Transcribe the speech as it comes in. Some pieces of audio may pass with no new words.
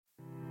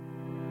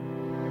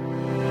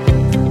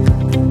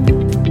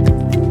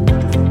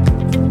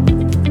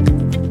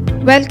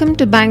Welcome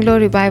to Bangalore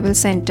Revival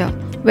Center,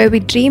 where we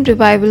dream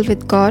revival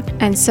with God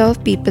and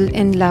serve people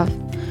in love.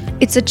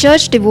 It's a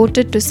church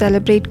devoted to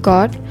celebrate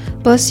God,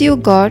 pursue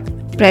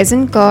God,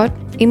 present God,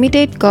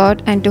 imitate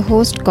God, and to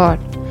host God.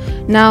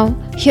 Now,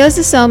 here's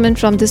a sermon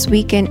from this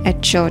weekend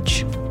at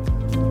church.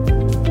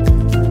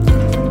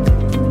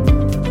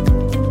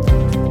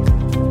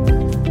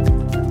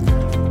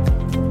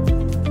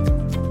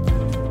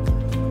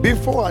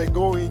 Before I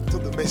go into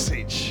the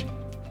message,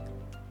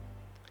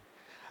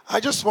 I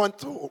just want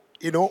to,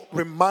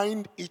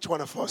 remind each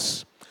one of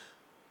us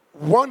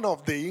one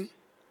of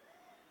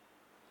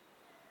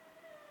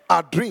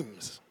our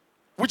dreams,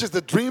 which is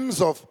the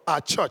dreams of our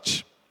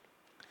church.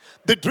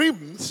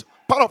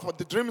 Part of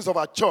the dreams of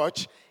our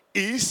church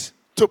is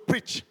to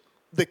preach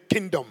the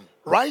kingdom,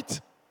 right?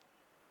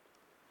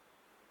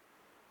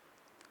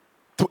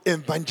 To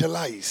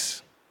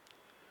evangelize,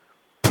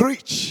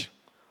 preach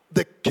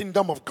the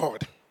kingdom of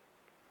God.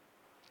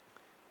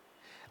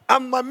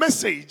 And my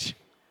message,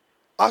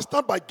 I'll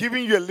start by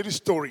giving you a little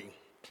story.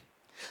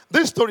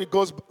 This story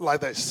goes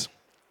like this.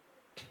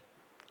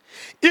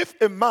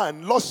 If a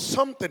man lost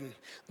something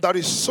that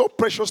is so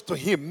precious to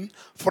him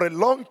for a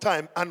long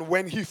time, and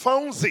when he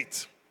finds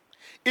it,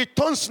 it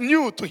turns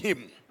new to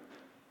him,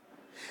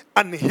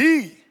 and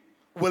he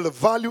will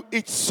value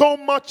it so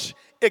much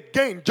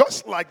again,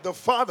 just like the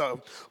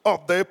father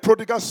of the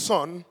prodigal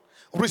son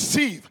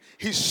received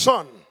his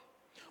son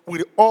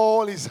with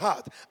all his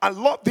heart and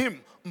loved him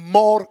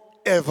more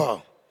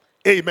ever.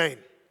 Amen.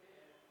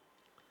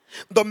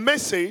 The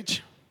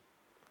message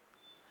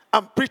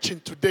I'm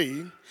preaching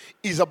today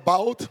is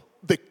about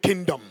the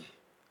kingdom.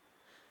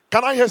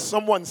 Can I hear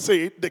someone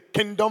say the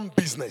kingdom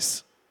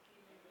business?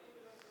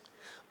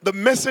 The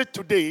message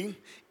today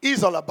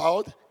is all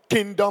about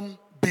kingdom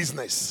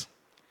business.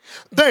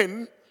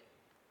 Then,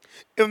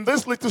 in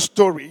this little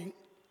story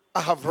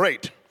I have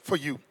read for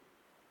you,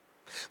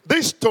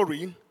 this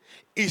story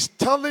is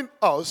telling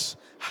us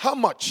how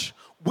much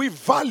we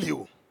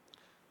value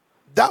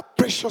that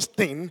precious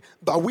thing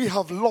that we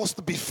have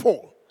lost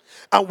before.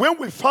 And when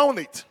we found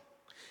it,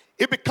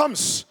 it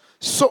becomes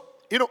so,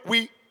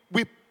 we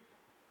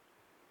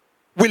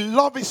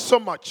love it so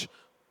much.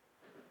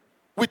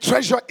 We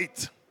treasure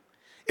it.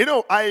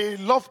 I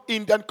love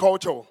Indian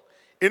culture.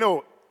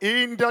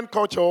 Indian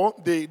culture,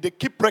 they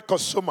keep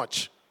records so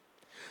much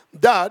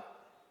that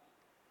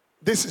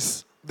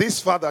this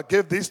father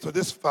gave this to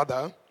this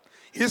father,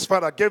 his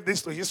father gave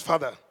this to his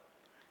father.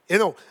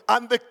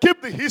 And they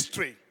keep the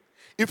history.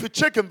 If you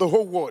check in the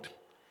whole world,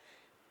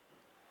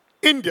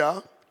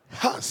 India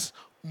has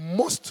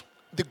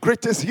the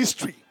greatest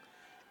history,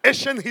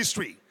 Asian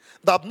history,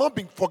 that have not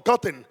been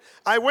forgotten.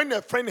 I went to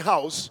a friend's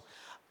house,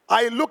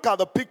 I looked at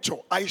the picture,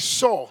 I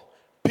saw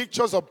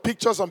pictures of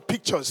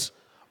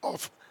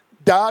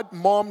dad,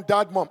 mom.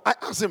 I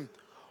asked him,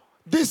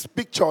 these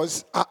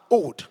pictures are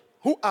old.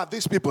 Who are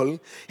these people?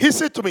 He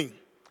said to me,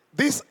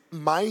 these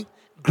my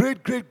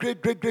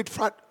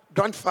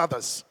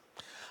great-great-great-great-great-grandfathers.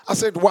 I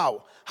said,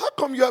 wow, how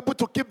come you're able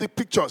to keep the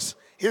pictures?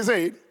 He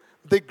said,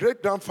 the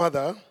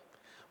great-grandfather,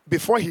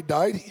 before he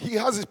died, he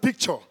has his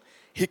picture.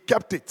 He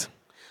kept it.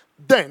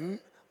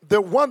 Then,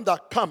 the one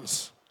that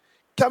comes,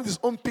 kept his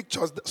own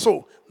pictures.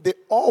 So, they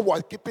all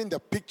were keeping the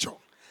picture.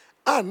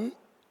 And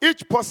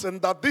each person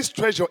that this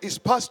treasure is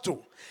passed to,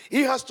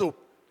 he has to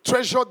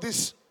treasure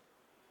this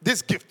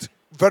gift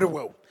very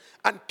well.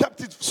 And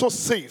kept it so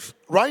safe,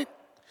 right?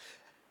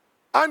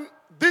 And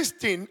this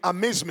thing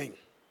amazed me.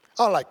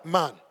 I'm like,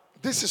 man,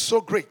 this is so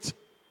great.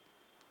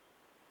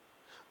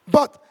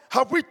 But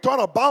have we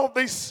thought about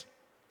this?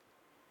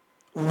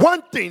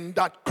 One thing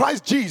that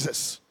Christ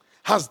Jesus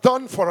has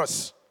done for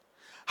us,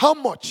 how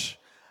much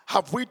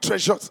have we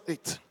treasured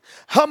it?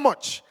 How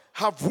much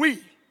have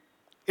we,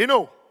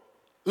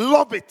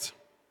 love it?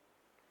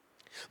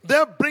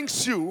 That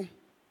brings you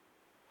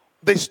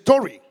the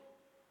story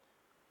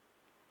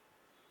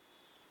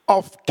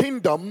of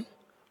kingdom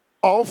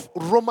of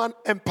Roman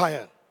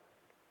Empire.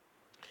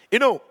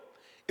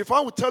 If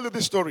I would tell you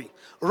this story,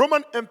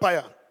 Roman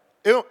Empire,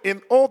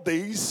 in all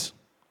days,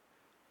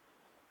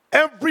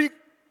 every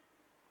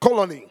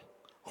colony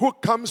who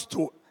comes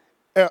to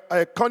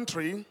a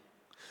country,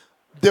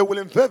 they will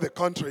invade the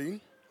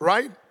country,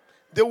 right?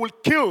 They will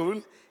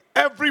kill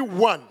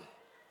everyone.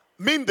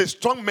 Mean the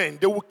strong men.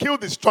 They will kill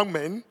the strong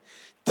men,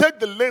 take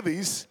the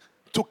ladies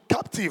to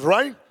captive,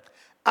 right?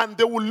 And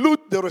they will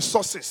loot the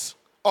resources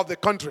of the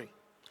country.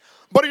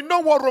 But you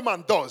know what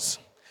Roman does?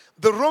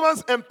 The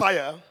Roman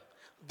Empire,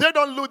 they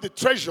don't loot the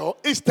treasure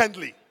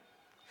instantly.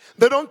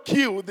 They don't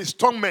kill the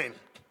strong men.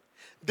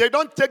 They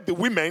don't take the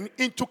women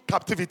into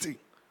captivity,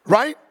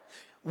 right?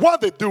 What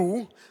they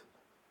do,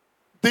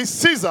 the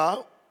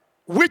Caesar,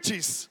 which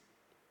is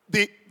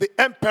the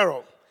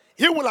emperor,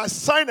 he will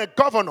assign a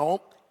governor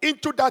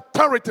into that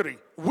territory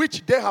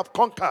which they have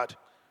conquered,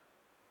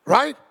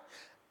 right?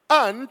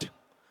 And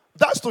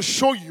that's to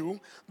show you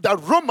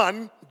that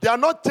Roman, they are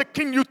not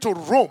taking you to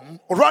Rome.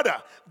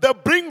 Rather, they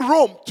bring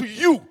Rome to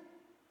you.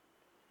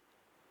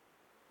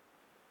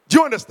 Do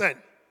you understand?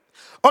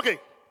 Okay.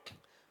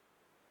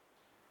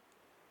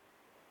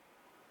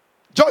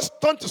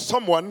 Just turn to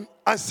someone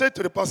and say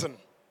to the person,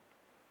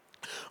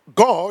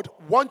 God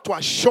wants to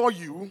assure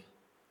you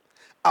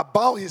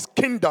about his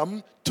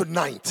kingdom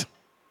tonight.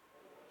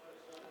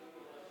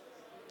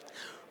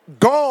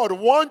 God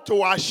wants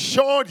to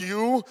assure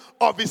you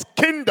of his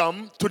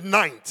kingdom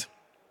tonight.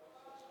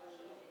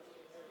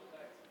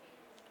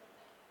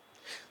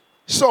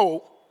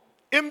 So,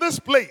 in this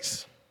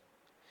place,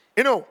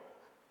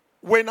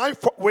 when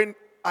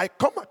I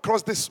come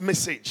across this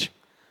message,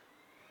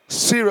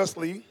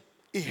 seriously,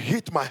 it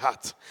hit my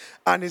heart.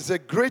 And it's a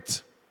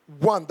great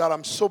one that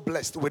I'm so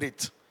blessed with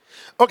it.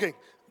 Okay,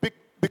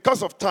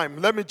 because of time,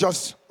 let me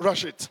just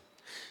rush it.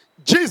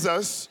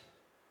 Jesus'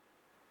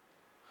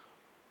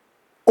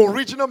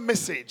 original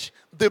message,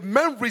 the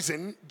main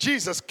reason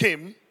Jesus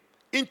came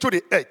into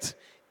the earth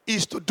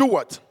is to do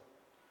what?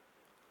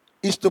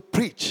 Is to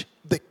preach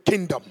the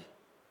kingdom.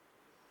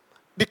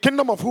 The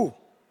kingdom of who?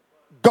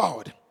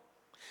 God.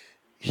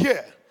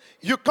 Here,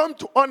 you come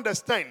to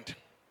understand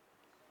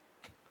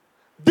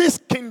this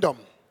kingdom.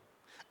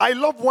 I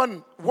love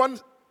one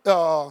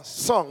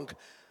song.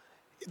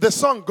 The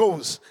song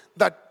goes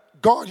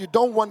that, God, you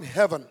don't want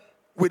heaven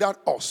without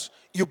us.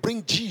 You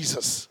bring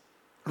Jesus.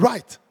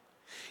 Right.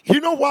 You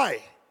know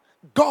why?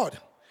 God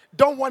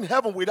don't want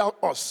heaven without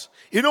us.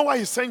 You know why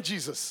he sent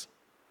Jesus?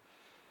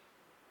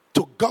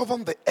 To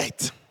govern the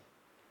earth.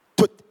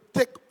 To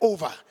take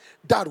over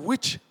that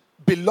which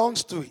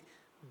belongs to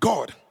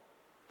God.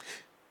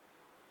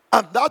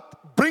 And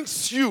that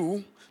brings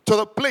you to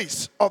the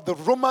place of the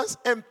Roman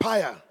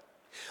Empire.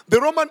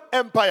 The Roman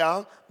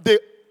Empire, they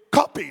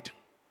copied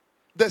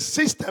the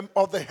system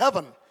of the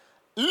heaven.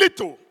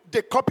 Little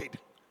they copied,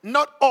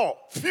 not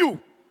all, few.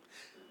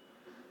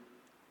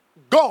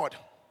 God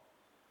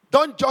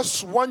don't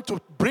just want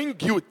to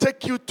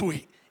take you to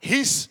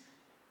his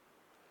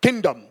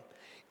kingdom.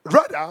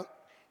 Rather,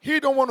 he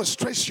don't want to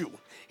stress you.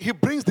 He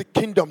brings the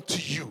kingdom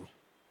to you.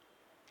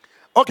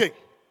 Okay.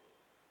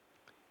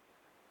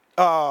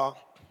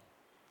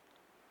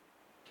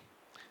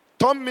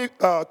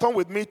 Turn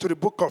with me to the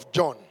book of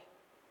John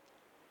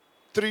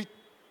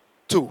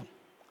 3:2.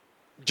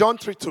 John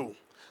 3:2.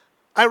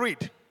 I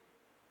read.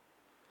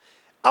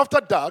 After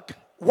dark,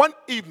 one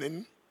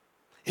evening,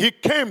 he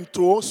came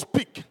to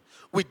speak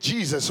with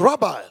Jesus.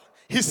 Rabbi,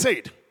 he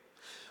said,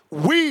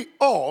 we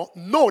all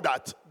know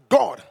that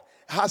God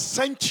has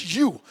sent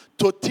you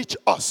to teach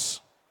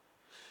us.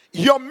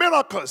 Your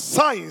miracles,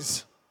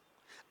 signs,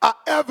 are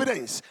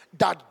evidence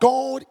that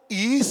God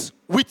is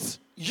with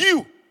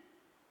you.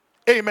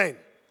 Amen.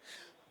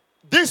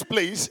 This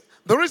place,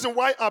 the reason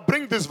why I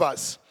bring this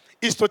verse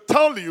is to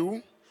tell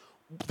you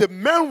the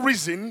main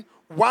reason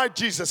why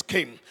Jesus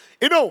came.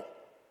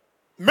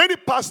 Many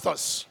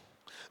pastors,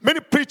 many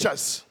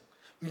preachers,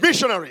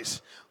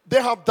 missionaries,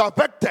 they have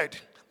diverted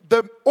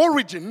the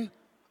origin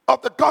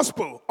of the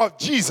gospel of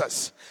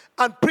Jesus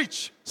and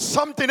preach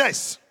something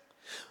else.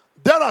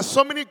 There are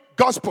so many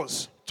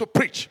gospels to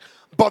preach,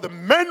 but the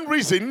main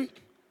reason,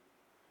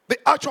 the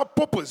actual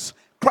purpose,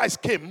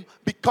 Christ came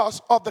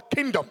because of the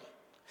kingdom.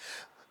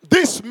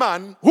 This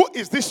man, who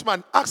is this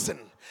man asking?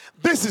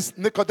 This is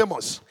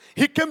Nicodemus.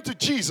 He came to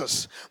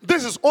Jesus.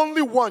 This is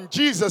only one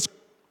Jesus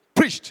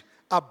preached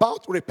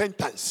about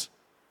repentance.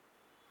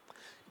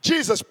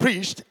 Jesus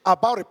preached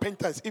about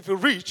repentance. If you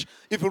read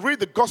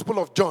the Gospel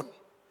of John,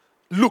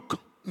 Luke,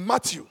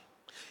 Matthew,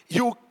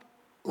 you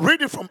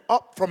read it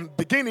from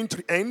beginning to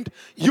the end,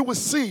 you will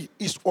see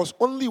it was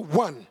only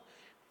one.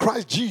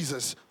 Christ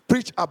Jesus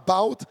preached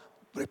about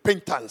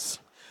repentance.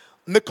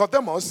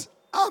 Nicodemus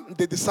and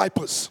the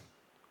disciples,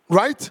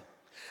 right?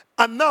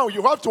 And now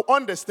you have to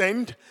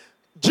understand,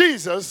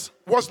 Jesus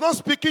was not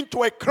speaking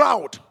to a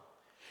crowd.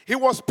 He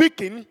was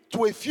speaking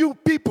to a few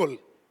people.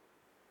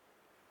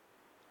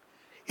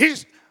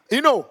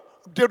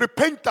 The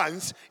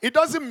repentance, it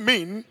doesn't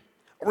mean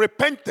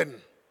repenting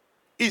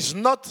is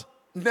not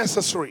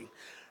necessary.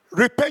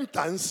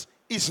 Repentance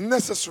is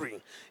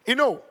necessary.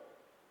 The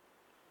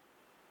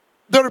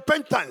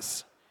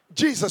repentance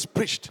Jesus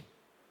preached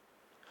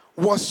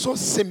was so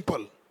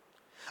simple.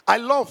 I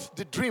love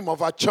the dream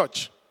of our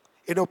church,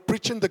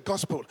 preaching the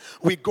gospel.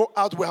 We go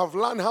out, we have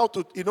learned how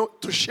to,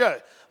 to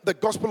share the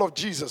gospel of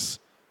Jesus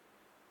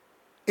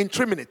in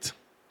 1 minute.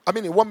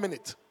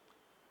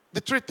 The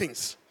three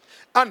things.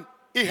 And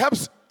it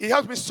helps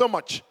me so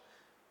much.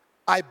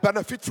 I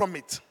benefit from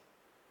it.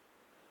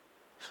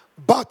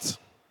 But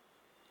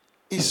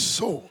it's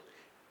so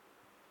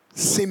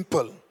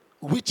simple,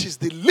 which is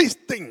the least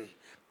thing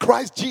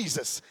Christ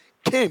Jesus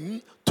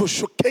came to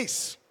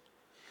showcase,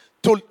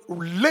 to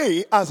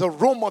lay as a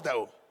role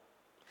model.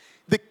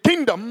 The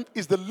kingdom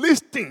is the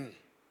least thing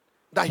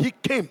that he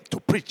came to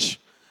preach.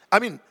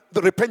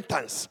 The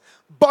repentance.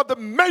 But the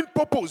main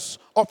purpose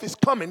of his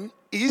coming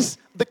is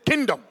the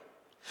kingdom.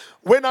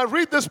 When I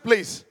read this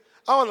place,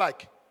 I was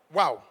like,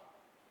 wow,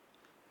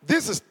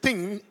 these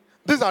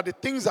are the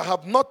things I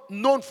have not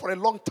known for a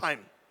long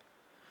time.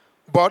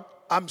 But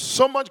I'm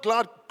so much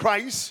glad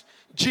Christ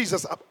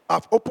Jesus,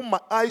 I've opened my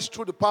eyes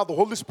through the power of the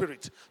Holy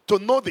Spirit to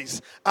know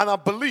this. And I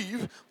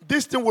believe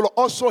this thing will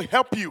also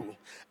help you.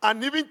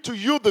 And even to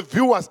you, the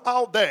viewers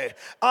out there,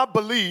 I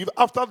believe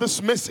after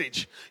this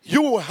message,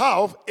 you will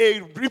have a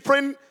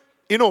different,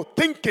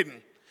 thinking.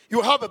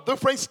 You have a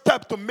different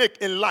step to make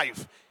in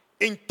life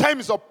in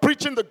terms of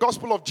preaching the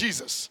gospel of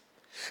Jesus.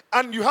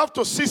 And you have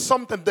to see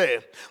something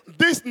there.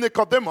 This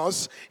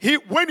Nicodemus,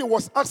 when he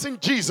was asking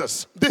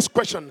Jesus this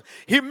question,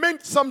 he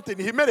meant something.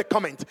 He made a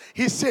comment.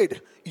 He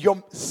said,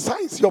 your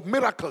signs, your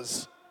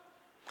miracles,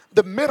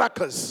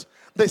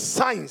 the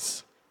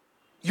signs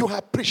you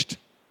have preached.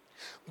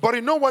 But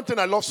you know one thing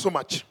I love so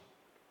much?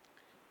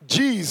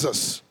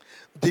 Jesus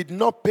did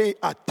not pay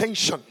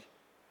attention.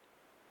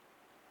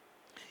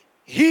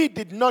 He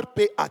did not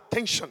pay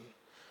attention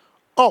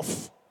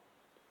of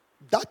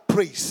that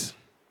praise.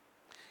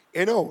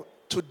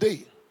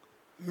 Today,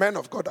 men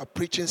of God are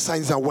preaching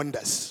signs and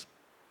wonders.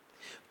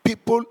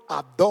 People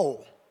adore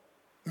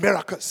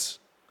miracles.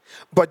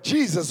 But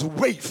Jesus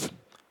waved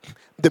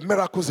the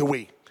miracles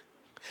away.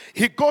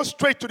 He goes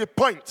straight to the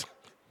point.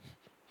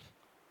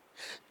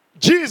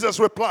 Jesus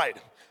replied,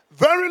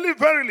 verily,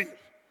 verily,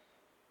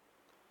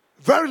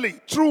 verily,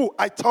 true,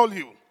 I tell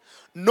you,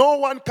 no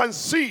one can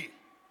see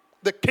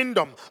the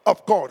kingdom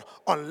of God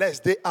unless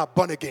they are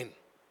born again.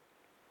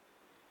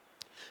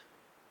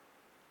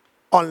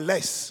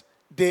 Unless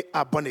they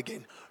are born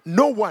again.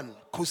 No one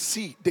could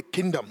see the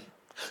kingdom.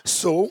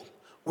 So,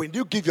 when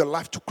you give your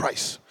life to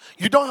Christ,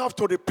 you don't have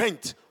to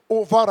repent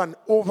over and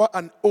over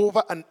and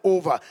over and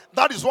over.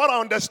 That is what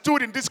I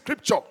understood in this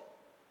scripture.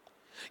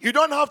 You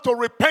don't have to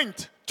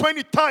repent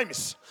 20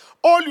 times.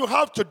 All you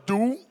have to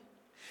do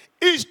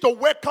is to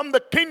welcome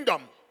the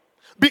kingdom.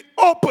 Be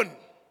open.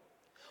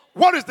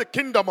 What is the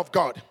kingdom of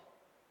God?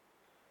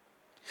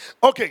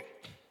 Okay.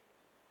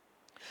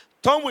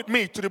 Turn with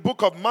me to the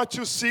book of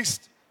Matthew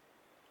 6,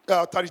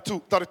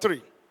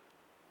 33.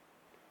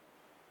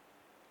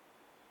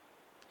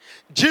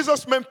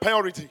 Jesus' main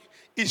priority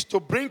is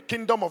to bring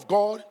kingdom of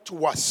God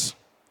to us.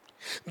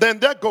 Then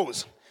there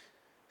goes,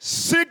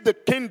 seek the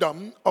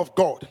kingdom of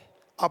God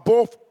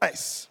above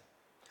us,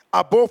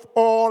 above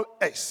all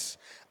else,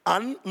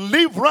 and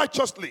live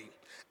righteously,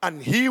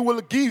 and he will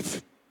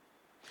give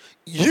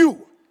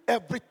you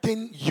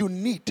everything you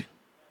need.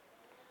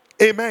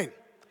 Amen.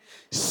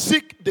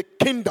 Seek the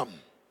kingdom.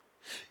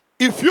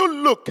 If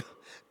you look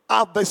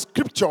at the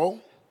scripture,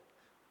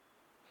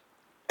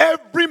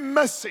 every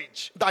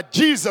message that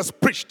Jesus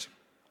preached,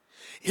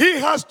 he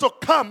has to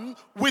come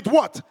with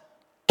what?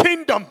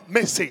 Kingdom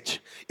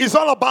message. It's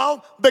all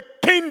about the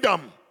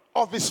kingdom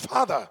of his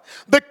Father,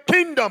 the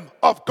kingdom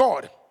of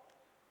God.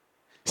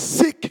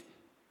 Seek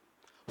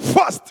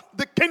first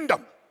the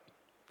kingdom.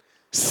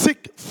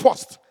 Seek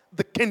first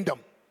the kingdom.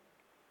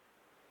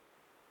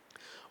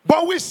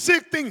 But we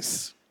seek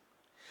things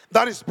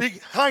that is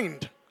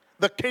behind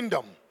the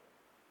kingdom.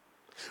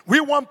 We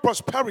want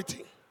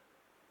prosperity.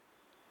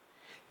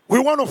 We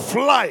want to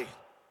fly,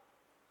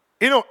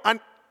 and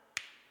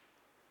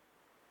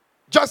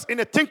just in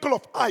a twinkle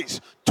of eyes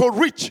to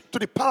reach to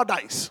the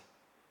paradise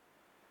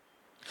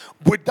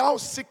without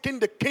seeking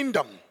the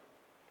kingdom.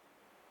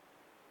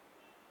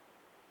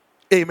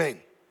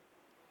 Amen.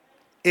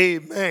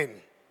 Amen.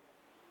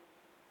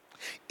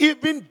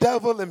 Even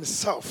devil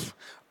himself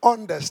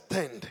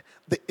understand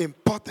the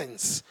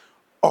importance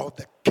of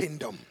the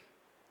kingdom.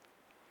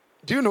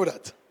 Do you know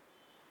that?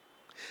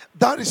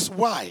 That is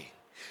why,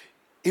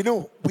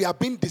 we are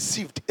being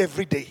deceived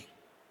every day.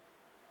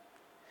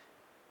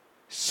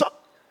 So,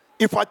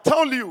 if I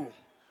tell you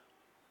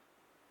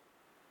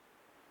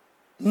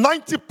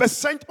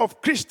 90%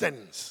 of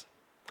Christians,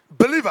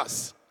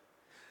 believers,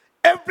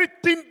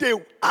 everything they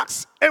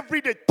ask, every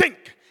day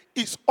think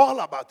is all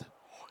about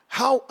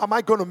how am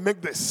I going to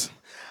make this?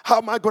 How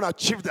am I going to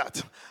achieve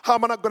that? How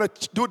am I going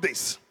to do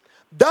this?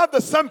 That's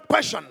the same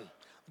question.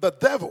 The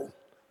devil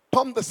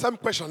pumped the same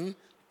question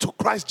to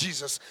Christ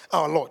Jesus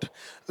our Lord.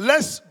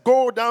 Let's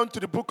go down to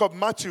the book of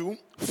Matthew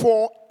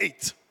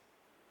 4:8.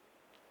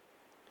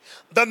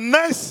 The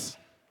next,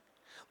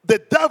 the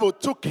devil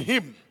took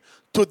him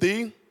to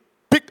the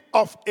peak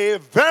of a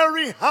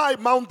very high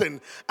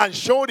mountain and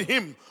showed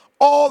him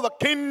all the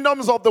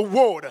kingdoms of the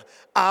world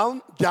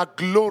and their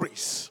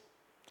glories.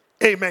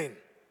 Amen.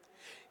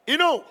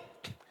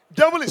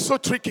 Devil is so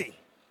tricky.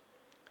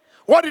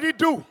 What did he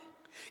do?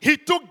 He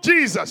took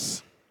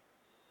Jesus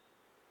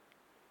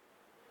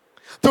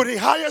to the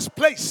highest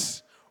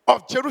place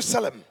of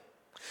Jerusalem.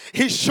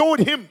 He showed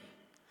him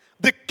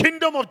the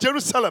kingdom of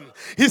Jerusalem.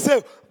 He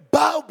said,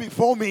 bow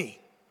before me.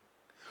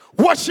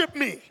 Worship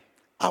me.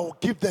 I will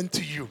give them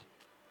to you.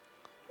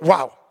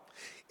 Wow.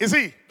 You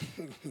see,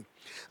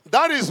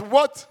 that is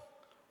what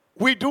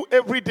we do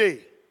every day.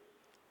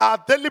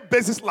 Our daily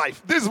basis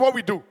life. This is what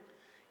we do.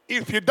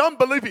 If you don't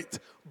believe it,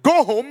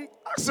 go home,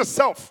 ask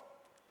yourself,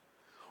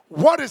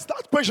 what is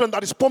that question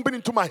that is pumping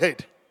into my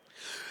head?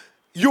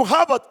 You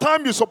have a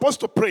time you're supposed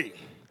to pray.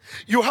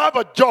 You have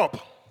a job.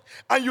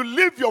 And you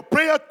leave your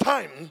prayer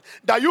time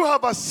that you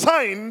have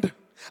assigned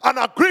and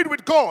agreed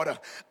with God,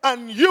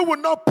 and you will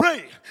not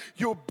pray,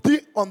 you'll be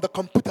on the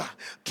computer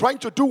trying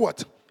to do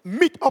what?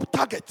 Meet up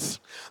targets.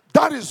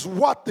 That is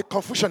what the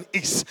confusion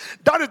is.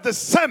 That is the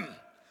same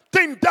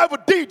thing devil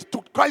did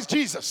to Christ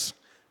Jesus.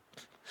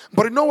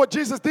 But you know what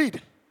Jesus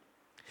did?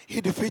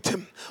 He defeated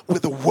him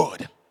with the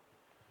word.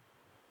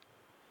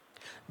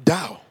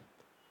 Thou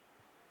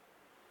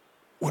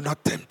will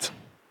not tempt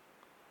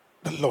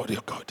the Lord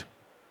your God.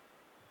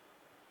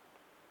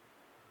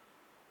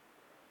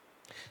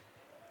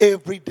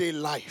 Everyday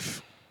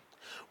life,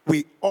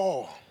 we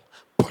are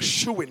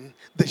pursuing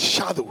the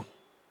shadow.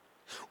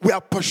 We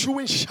are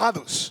pursuing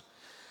shadows.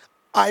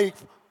 I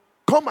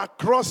come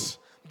across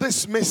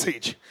this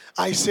message.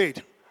 I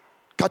said,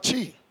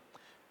 Kachi,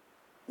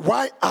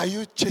 why are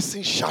you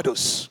chasing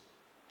shadows?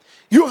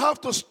 You have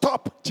to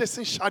stop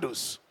chasing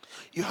shadows.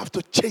 You have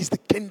to chase the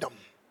kingdom.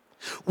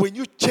 When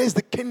you chase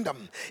the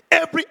kingdom,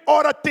 every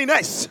other thing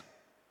else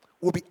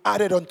will be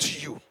added unto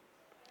you.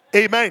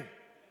 Amen.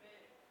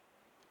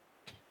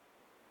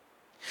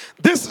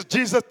 This is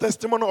Jesus'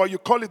 testimony, or you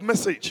call it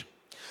message.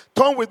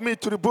 Turn with me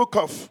to the book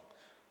of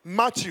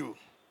Matthew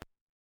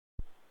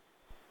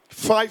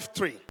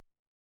 5:3.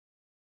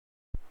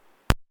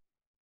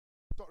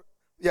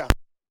 Yeah.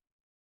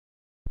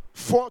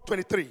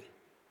 4:23.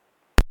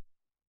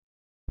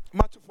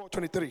 Matthew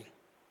 4:23.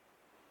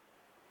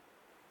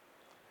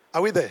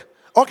 Are we there?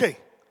 Okay.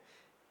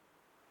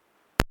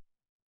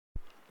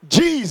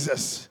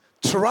 Jesus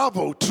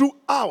traveled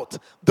throughout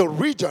the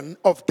region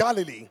of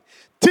Galilee,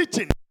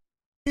 teaching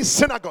in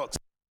synagogues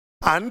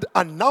and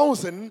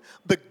announcing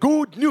the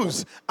good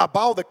news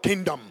about the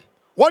kingdom.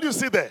 What do you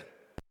see there?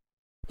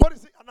 What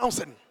is he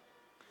announcing?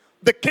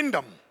 The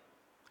kingdom.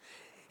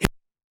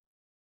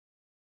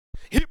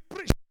 He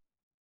preached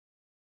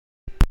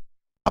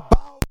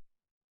about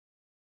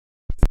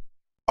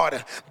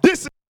God.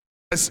 This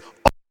is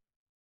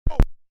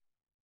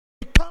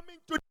coming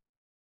to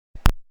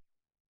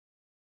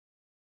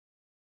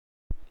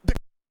the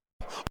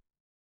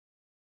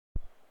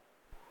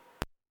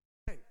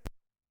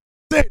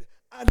said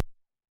and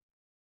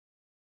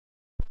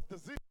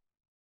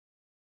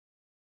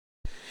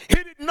he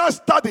did not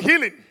start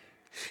healing.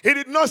 He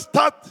did not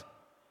start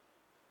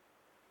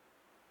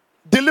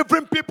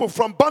delivering people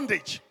from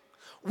bondage.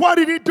 What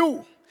did he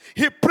do?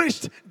 He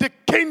preached the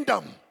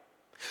kingdom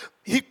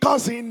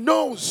because he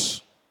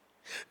knows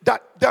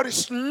that there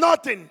is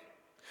nothing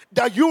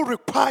that you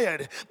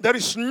required. There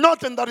is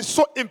nothing that is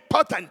so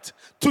important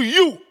to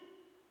you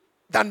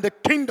than the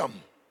kingdom.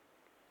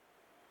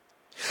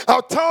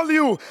 I'll tell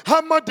you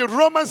how much the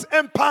Roman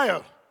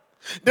Empire,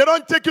 they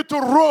don't take you to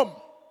Rome.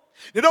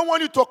 They don't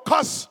want you to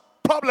cause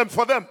problem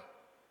for them.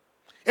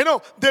 You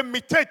know, they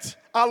imitate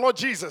our Lord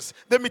Jesus.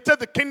 They imitate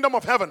the kingdom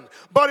of heaven.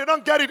 But they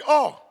don't get it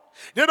all.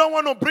 They don't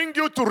want to bring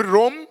you to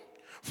Rome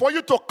for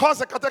you to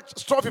cause a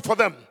catastrophe for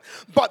them.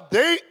 But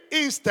they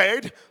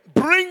instead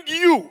bring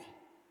you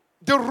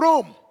to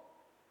Rome.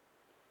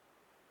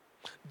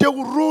 They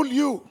will rule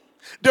you.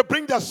 They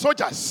bring their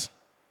soldiers.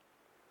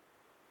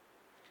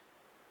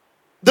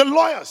 The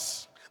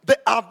lawyers, they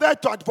are there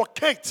to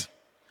advocate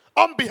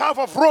on behalf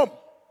of Rome.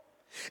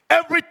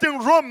 Everything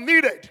Rome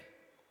needed,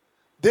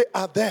 they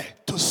are there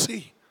to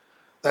see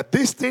that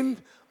this thing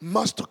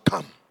must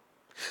come.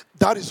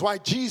 That is why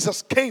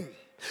Jesus came,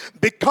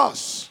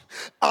 because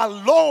our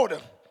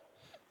Lord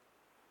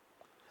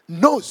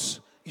knows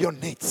your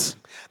needs.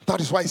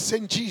 That is why He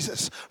sent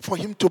Jesus, for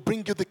Him to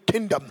bring you the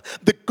kingdom,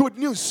 the good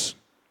news.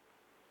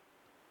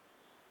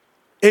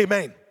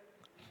 Amen.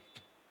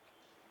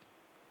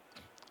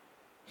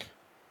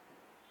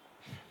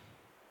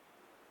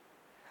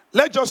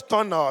 Let's just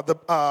turn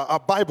our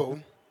Bible,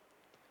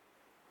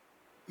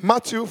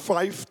 Matthew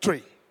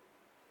 5:3.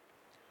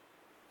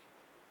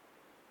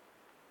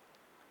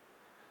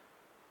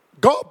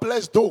 God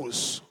bless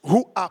those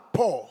who are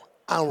poor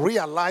and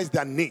realize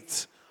their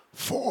needs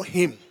for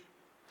Him.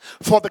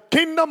 For the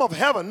kingdom of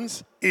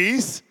heavens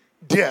is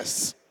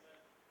theirs.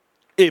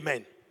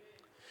 Amen.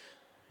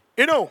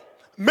 You know,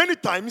 many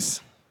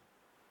times,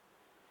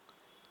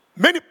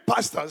 many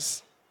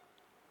pastors,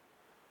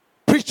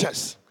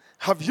 preachers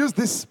have used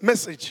this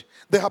message.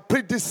 They have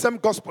preached this same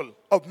gospel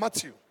of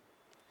Matthew.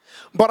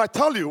 But I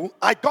tell you,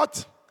 I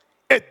got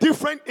a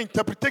different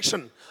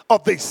interpretation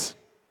of this.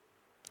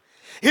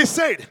 He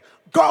said,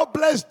 God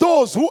bless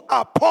those who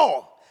are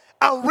poor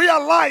and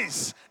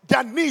realize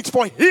their needs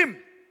for Him.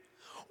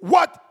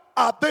 What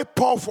are they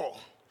poor for?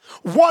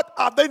 What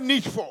are they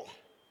need for?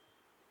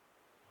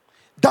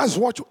 That's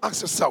what you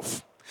ask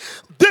yourself.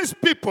 These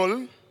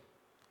people,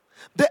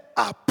 they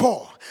are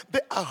poor.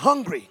 They are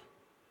hungry.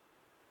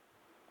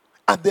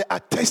 And they are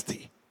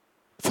thirsty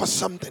for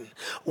something.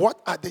 What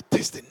are they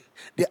thirsting?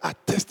 They are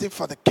thirsting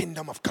for the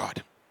kingdom of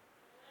God.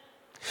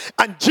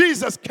 And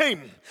Jesus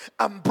came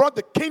and brought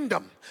the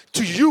kingdom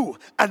to you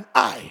and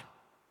I.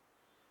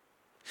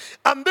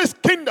 And this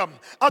kingdom,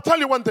 I'll tell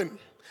you one thing.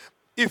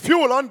 If you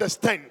will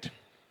understand,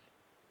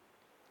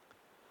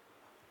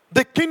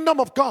 the kingdom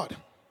of God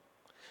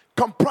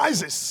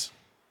comprises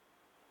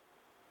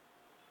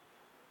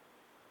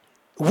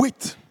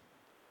wheat,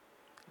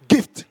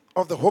 gift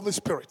of the Holy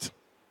Spirit.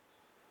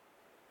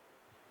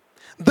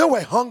 They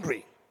were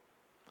hungry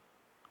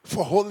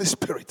for Holy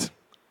Spirit.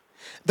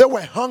 They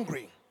were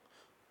hungry.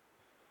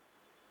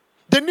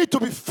 They need to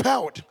be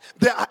filled.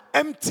 They are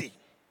empty.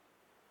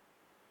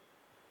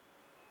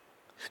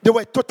 They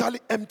were totally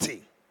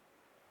empty.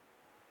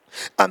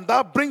 And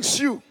that brings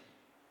you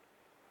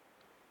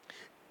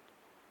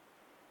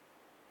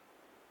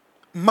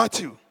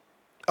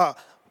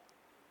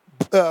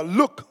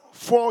Luke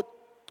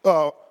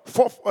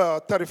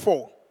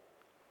 4:34.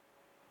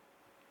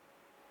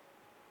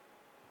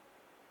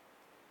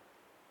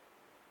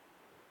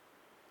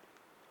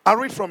 I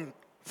read from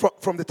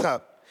the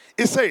tab.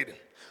 It said,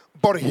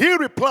 but he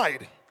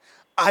replied,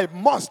 I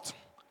must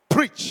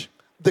preach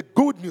the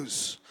good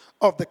news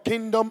of the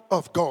kingdom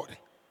of God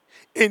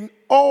in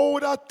all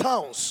the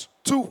towns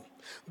too,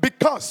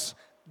 because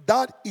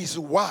that is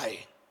why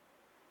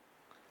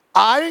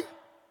I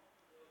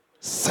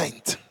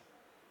sent.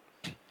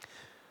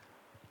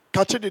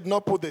 Kachi did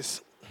not put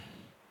this.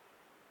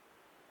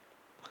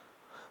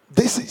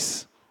 This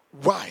is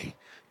why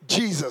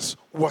Jesus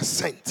was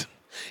sent.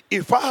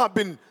 If I have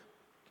been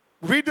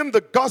reading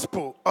the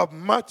gospel of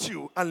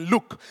Matthew and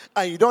Luke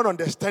and you don't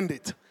understand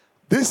it,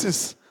 this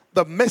is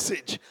the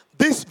message.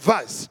 This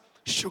verse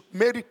should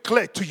make it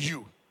clear to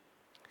you.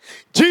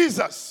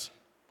 Jesus,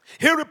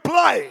 he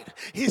replied,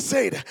 he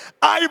said,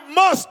 I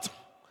must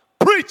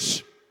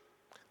preach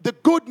the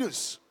good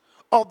news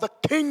of the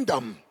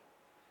kingdom.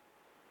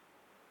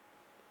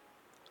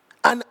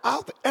 And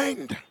at the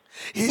end,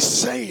 he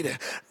said,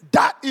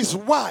 that is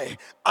why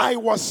I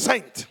was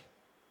sent.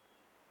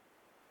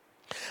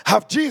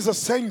 Have Jesus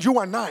sent you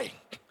and I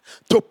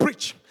to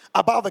preach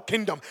about the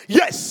kingdom?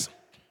 Yes.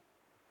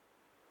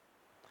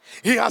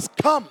 He has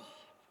come.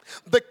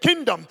 The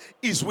kingdom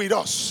is with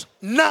us.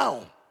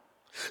 Now,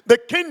 the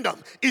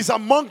kingdom is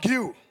among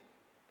you.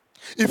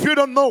 If you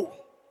don't know,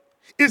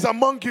 it's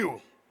among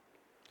you.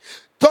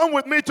 Turn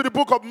with me to the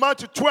book of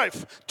Matthew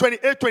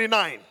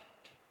 12:28-29.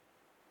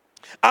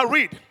 I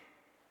read.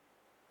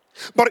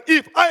 But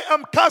if I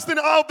am casting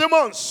out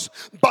demons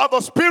by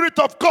the Spirit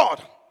of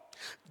God,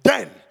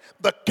 then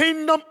the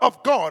kingdom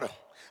of God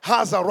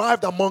has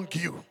arrived among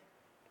you.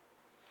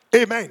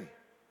 Amen.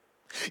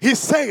 He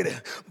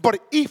said, but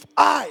if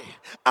I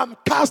am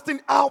casting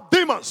out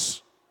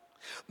demons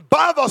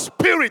by the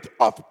Spirit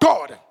of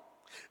God,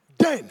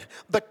 then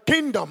the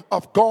kingdom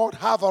of God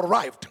have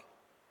arrived.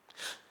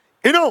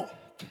 You know,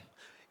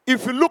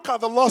 if you look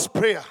at the Lord's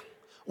Prayer,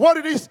 what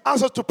it is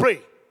asked us to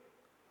pray?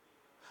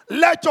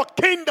 Let your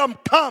kingdom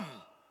come.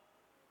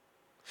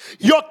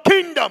 Your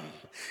kingdom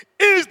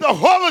is the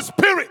Holy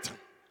Spirit.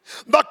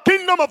 The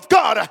kingdom of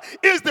God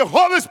is the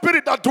Holy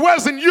Spirit that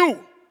dwells in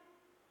you.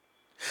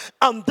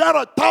 And there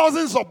are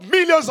thousands of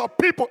millions of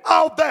people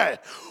out there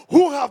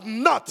who have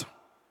not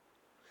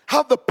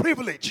had the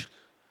privilege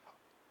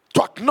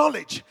to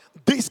acknowledge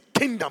this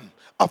kingdom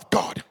of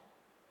God.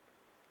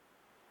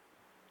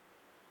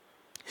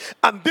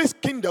 And this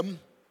kingdom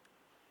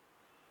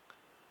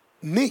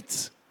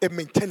needs a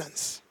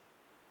maintenance.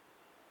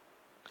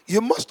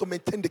 You must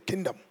maintain the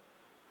kingdom.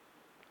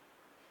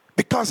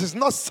 Because it's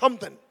not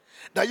something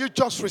that you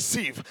just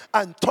receive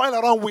and toil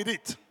around with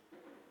it.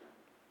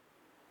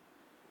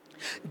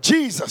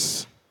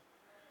 Jesus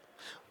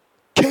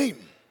came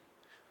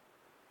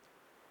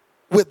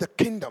with the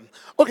kingdom.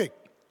 Okay,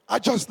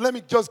 let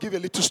me just give you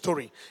a little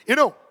story. You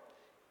know,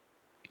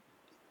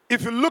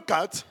 if you look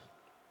at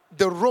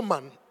the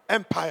Roman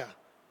Empire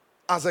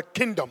as a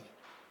kingdom,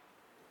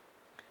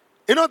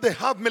 you know they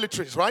have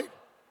militaries, right?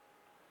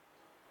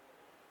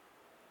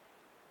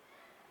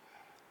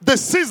 The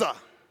Caesar,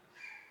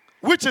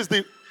 which is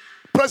the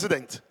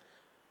president,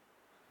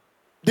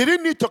 they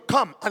didn't need to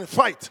come and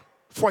fight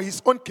for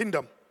his own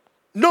kingdom.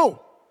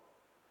 No.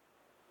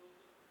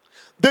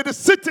 The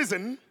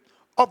citizen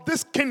of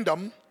this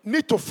kingdom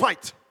need to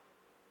fight.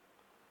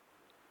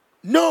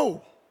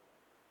 No.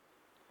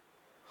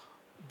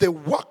 The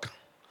work,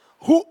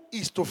 who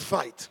is to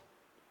fight?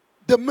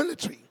 The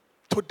military,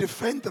 to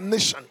defend the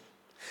nation.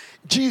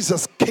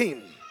 Jesus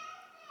came,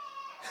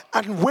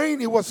 and when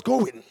he was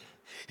going,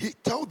 he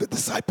told the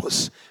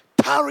disciples,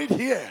 tarry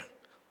here,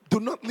 do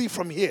not leave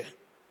from here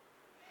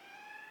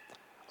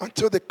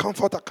until the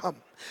Comforter come.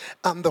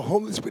 And the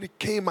Holy Spirit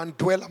came and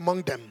dwelt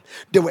among them.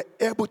 They were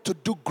able to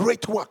do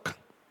great work.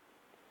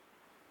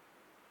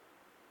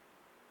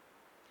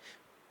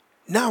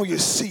 Now you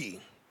see,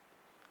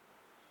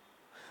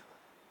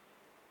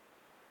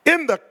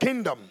 in the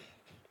kingdom,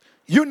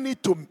 you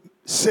need to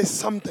say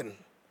something.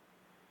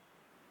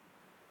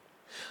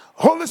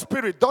 Holy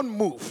Spirit don't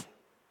move.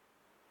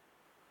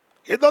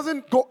 He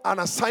doesn't go on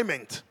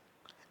assignment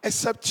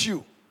except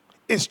you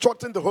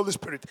instructing the Holy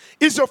Spirit.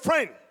 He's your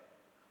friend.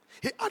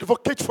 He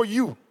advocates for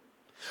you.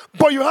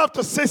 But you have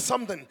to say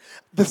something.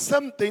 The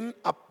same thing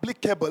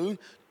applicable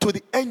to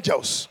the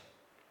angels.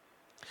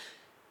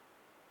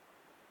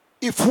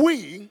 If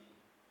we,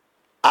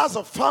 as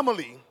a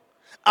family,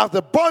 as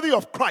the body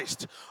of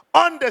Christ,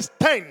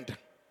 understand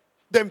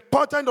the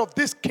importance of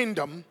this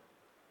kingdom,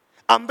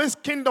 and this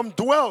kingdom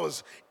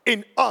dwells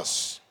in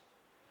us,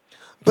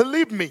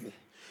 Believe me,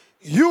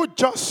 you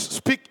just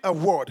speak a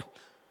word,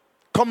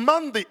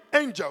 command the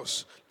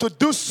angels to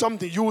do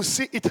something, you will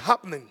see it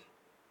happening.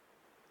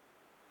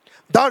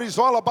 That is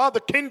all about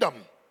the kingdom.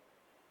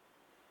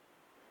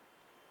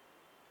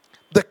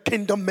 The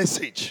kingdom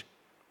message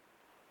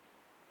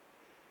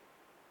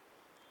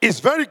is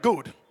very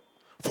good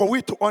for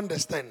we to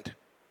understand.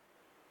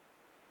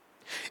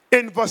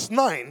 In verse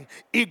 9,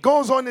 it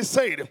goes on and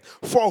said,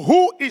 for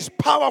who is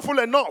powerful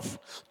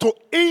enough to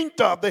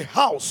enter the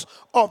house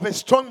of a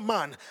strong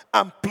man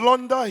and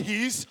plunder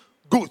his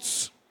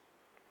goods?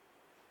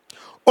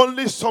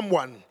 Only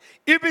someone,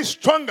 even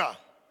stronger,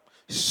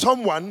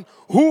 someone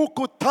who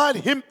could tie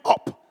him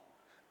up,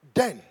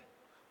 then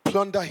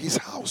plunder his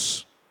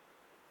house.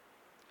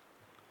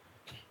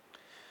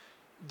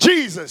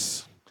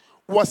 Jesus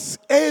was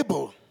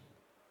able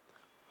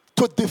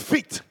to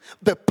defeat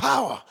the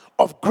power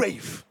of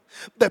grave,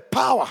 the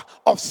power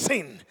of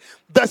sin,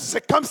 the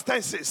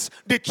circumstances,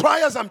 the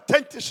trials and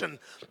temptation,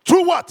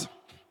 through what?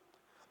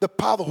 The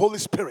power of the Holy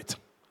Spirit.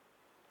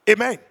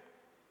 Amen.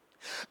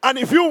 And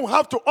if you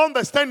have to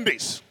understand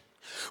this,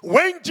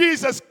 when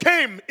Jesus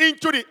came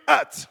into the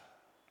earth,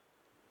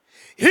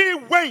 he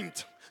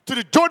went to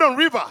the Jordan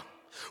River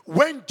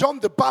when John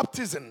the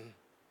Baptist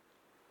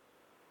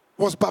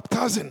was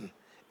baptizing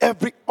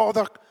every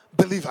other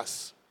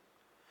believers.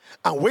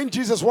 And when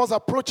Jesus was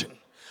approaching,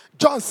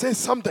 John said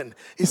something.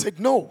 He said,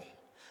 no,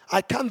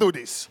 I can't do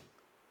this.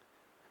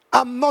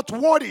 I'm not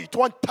worthy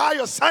to untie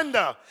your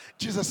sandal.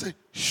 Jesus said,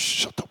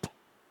 shut up.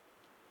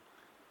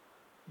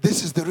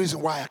 This is the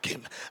reason why I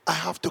came. I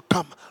have to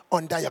come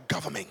under your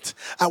government.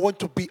 I want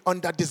to be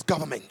under this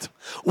government.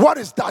 What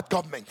is that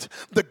government?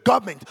 The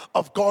government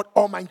of God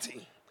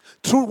Almighty.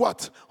 Through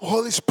what?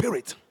 Holy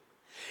Spirit.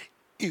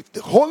 If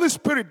the Holy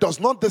Spirit does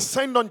not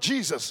descend on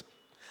Jesus,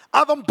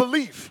 I don't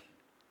believe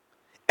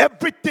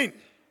everything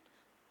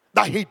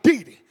that he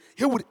did,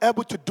 he would be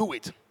able to do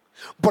it.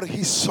 But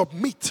he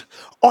submit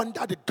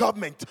under the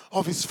government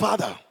of his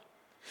Father.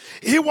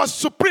 He was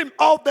supreme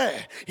out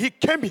there. He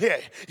came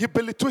here. He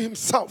believed to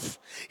himself.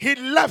 He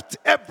left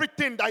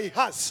everything that he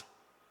has.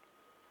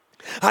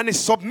 And he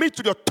submit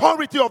to the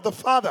authority of the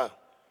Father.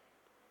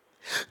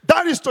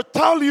 That is to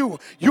tell you,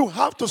 you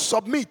have to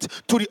submit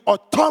to the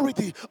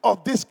authority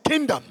of this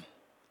kingdom.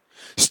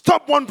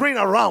 Stop wandering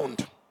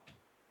around.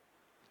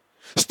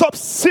 Stop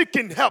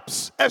seeking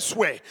helps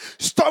elsewhere.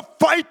 Stop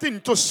fighting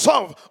to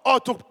solve or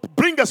to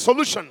bring a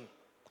solution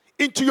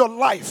into your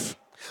life.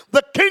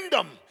 The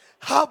kingdom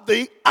have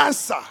the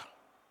answer.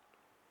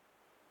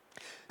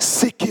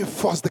 Seek ye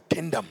first the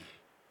kingdom.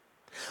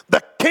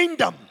 The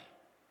kingdom.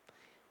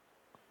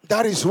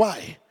 That is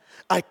why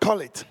I call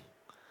it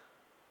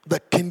the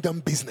kingdom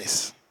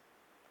business.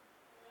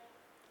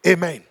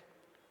 Amen.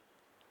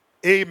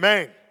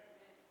 Amen.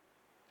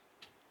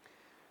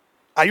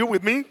 Are you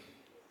with me?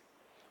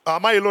 Or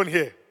am I alone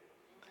here?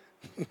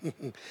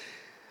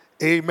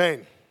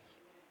 Amen.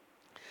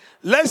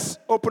 Let's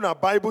open our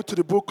Bible to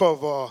the book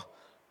of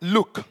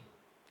Luke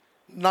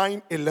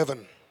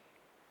 9:11.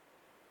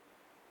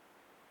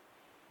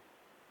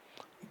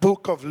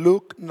 Book of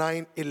Luke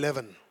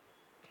 9:11.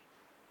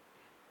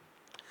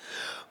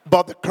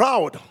 But the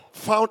crowd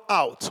found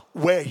out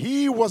where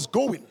he was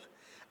going,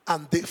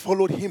 and they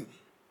followed him.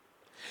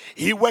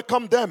 He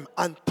welcomed them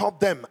and taught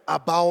them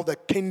about the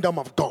kingdom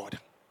of God.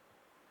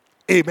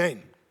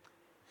 Amen.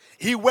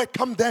 He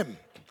welcomed them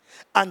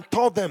and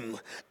taught them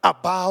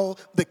about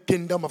the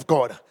kingdom of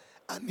God.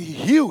 And he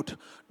healed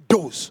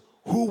those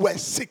who were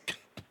sick.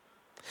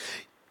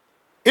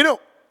 You know,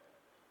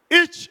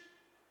 each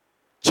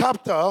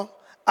chapter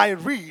I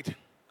read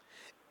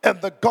in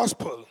the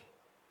gospel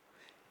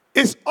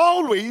is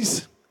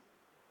always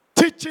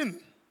teaching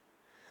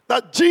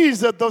that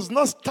Jesus does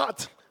not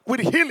start with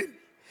healing.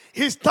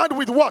 He starts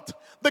with what?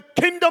 The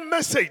kingdom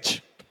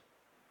message.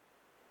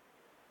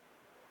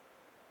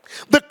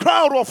 The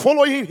crowd were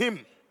following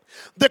him.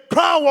 The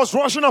crowd was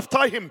rushing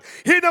after him.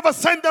 He never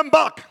sent them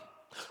back.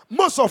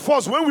 Most of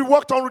us, when we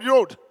walked on the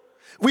road,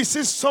 we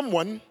see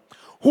someone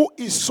who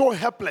is so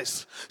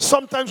helpless.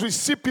 Sometimes we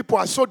see people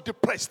who are so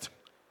depressed.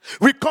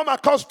 We come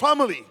across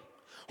family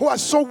who are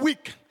so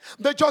weak.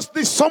 They just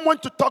need someone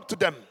to talk to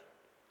them.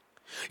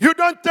 You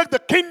don't take the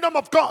kingdom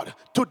of God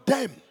to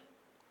them.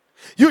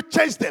 You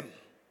chase them.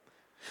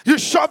 You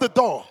shut the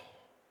door.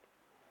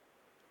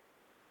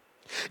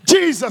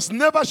 Jesus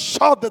never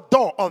shut the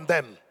door on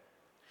them.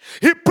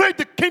 He prayed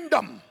the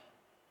kingdom.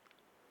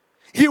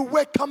 He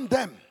welcomed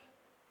them.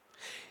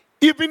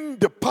 Even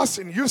the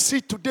person you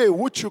see today,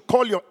 which you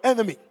call your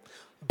enemy,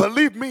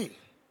 believe me,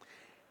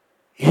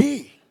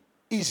 he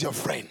is your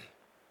friend.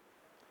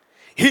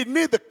 He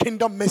needs the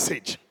kingdom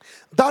message.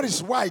 That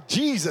is why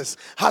Jesus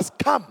has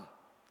come.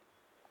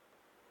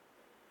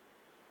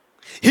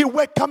 He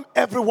welcomed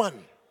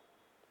everyone.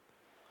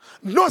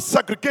 No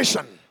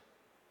segregation.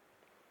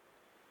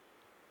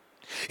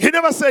 He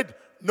never said,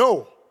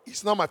 no,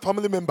 he's not my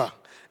family member.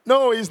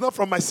 No, he's not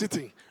from my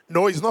city.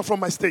 No, he's not from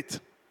my state.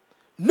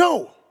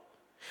 No.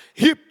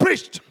 He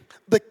preached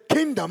the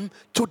kingdom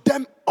to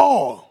them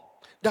all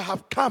that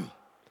have come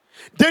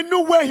They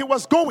knew where he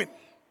was going.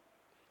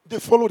 They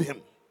followed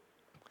him.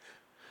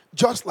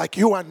 Just like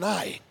you and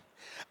I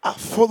are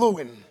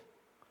following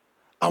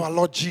our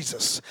Lord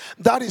Jesus.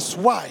 That is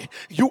why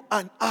you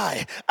and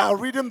I are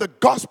reading the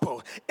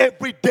gospel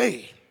every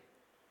day.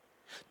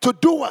 To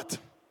do what?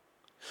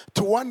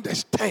 To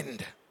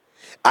understand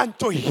and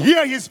to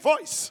hear his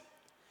voice.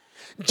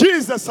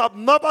 Jesus has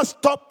never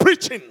stopped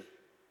preaching.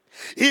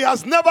 He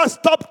has never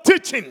stopped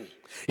teaching.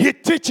 He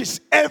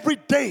teaches every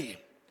day.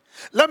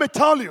 Let me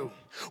tell you,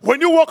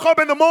 when you wake up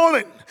in the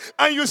morning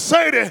and you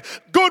say,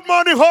 "Good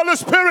morning, Holy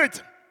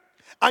Spirit,"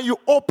 and you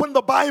open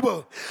the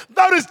Bible,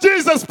 that is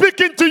Jesus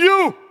speaking to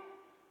you.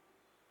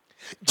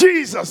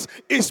 Jesus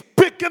is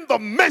speaking the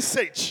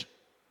message.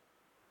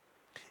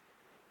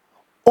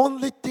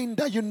 Only thing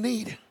that you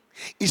need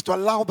is to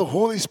allow the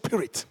Holy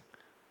Spirit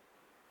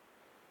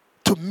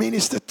to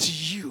minister to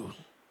you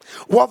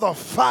what the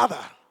Father,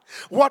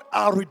 what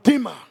our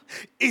Redeemer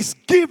is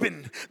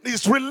giving,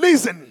 is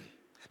releasing,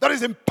 that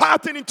is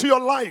imparting into your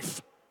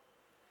life.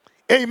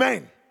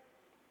 Amen.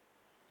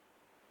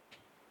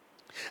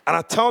 And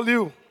I tell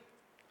you,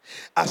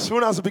 as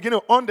soon as we begin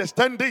to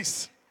understand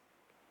this,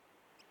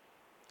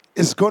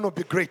 it's going to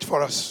be great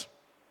for us.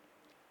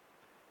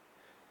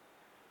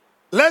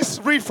 Let's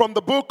read from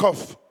the book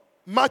of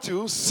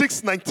Matthew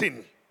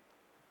 6:19.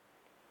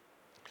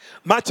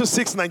 Matthew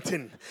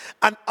 6:19.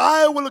 And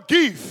I will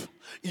give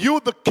you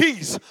the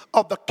keys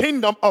of the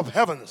kingdom of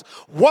heavens.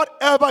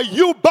 Whatever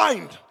you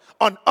bind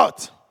on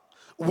earth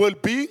will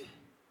be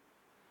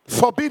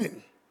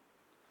forbidden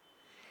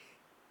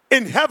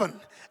in heaven,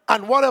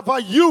 and whatever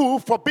you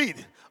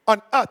forbid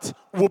on earth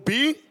will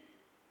be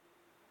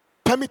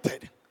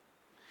permitted.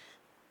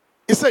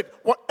 He said,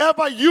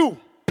 whatever you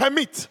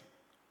permit,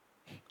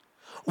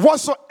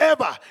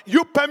 whatsoever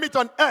you permit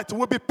on earth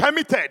will be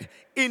permitted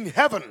in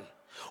heaven.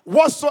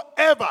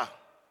 Whatsoever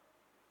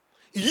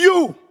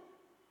you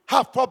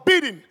have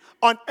forbidden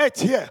on earth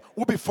here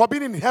will be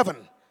forbidden in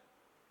heaven.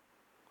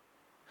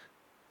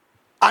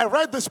 I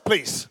read this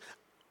place.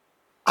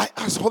 I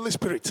asked Holy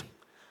Spirit,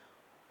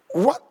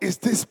 what is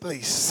this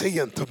place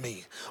saying to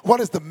me? What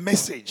is the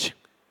message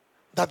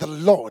that the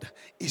Lord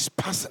is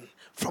passing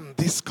from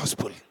this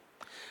gospel?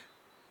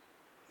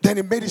 Then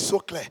he made it so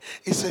clear.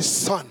 He says,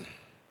 son,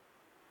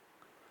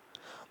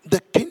 the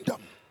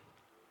kingdom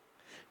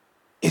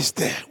is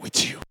there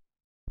with you.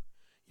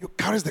 You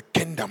carry the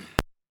kingdom.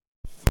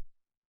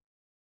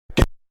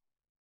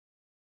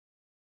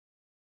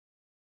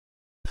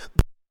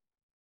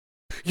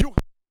 You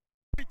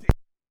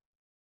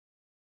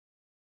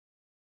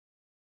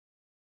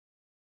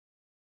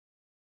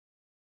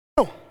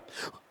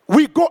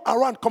we go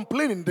around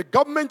complaining the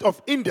government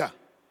of India.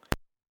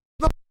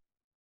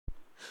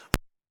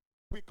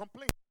 We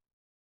complain.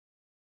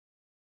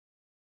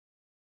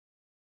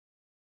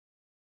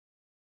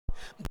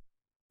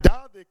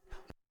 That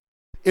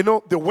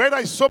the weather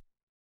is so.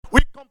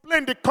 We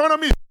complain the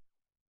economy.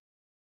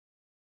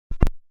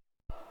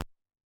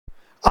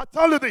 I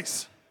tell you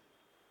this.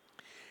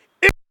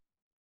 It's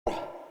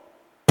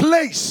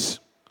place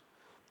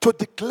to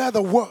declare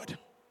the word.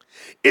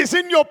 It's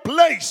in your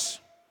place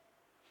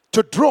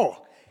to draw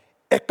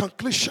a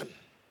conclusion.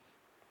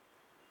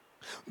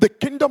 The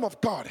kingdom of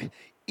God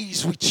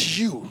is with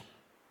you.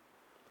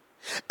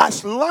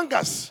 As long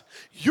as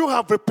you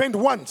have repented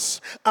once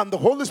and the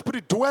Holy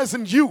Spirit dwells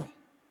in you,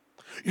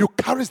 you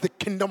carry the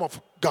kingdom of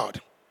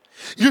God.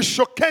 You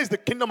showcase the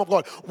kingdom of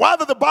God. Why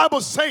did the Bible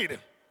say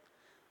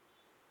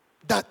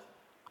that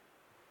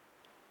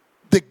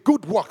the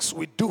good works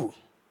we do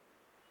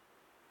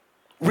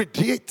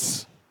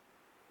radiates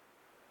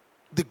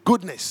the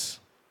goodness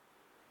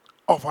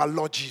of our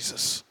Lord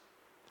Jesus?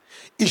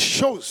 It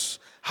shows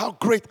how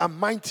great and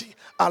mighty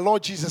our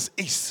Lord Jesus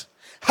is.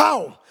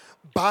 How?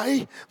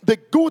 By the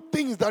good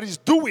things that he's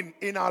doing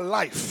in our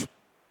life.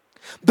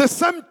 The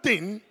same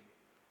thing,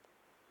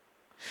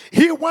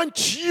 he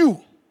wants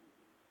you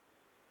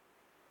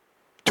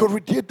to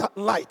radiate that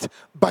light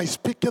by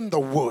speaking the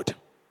word.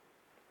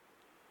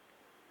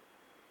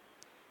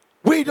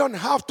 We don't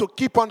have to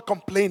keep on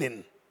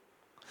complaining.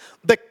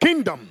 The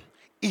kingdom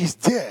is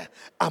there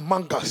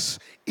among us,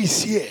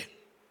 is here.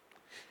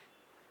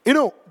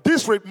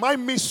 This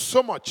reminds me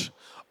so much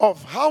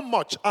of how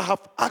much I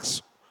have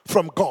asked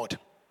from God.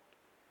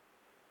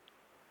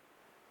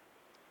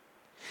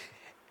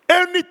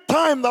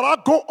 Anytime that I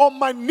go on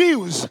my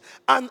knees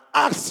and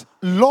ask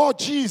Lord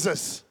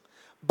Jesus,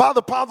 by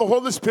the power of the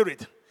Holy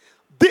Spirit,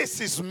 this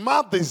is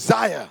my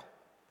desire,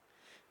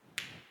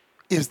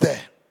 is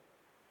there.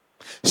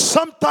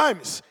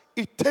 Sometimes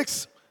it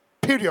takes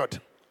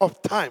period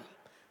of time.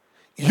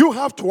 You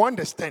have to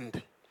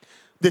understand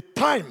the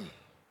time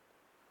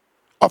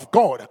of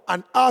God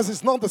and ours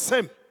is not the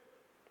same.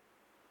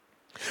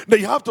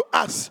 Then you have to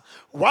ask,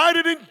 why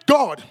didn't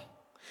God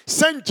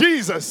send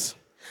Jesus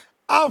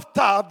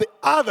after the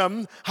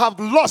Adam have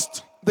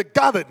lost the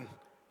garden?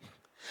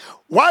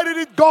 Why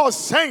didn't God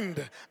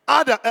send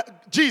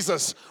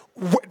Jesus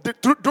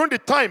during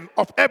the time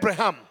of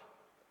Abraham?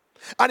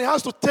 And it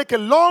has to take a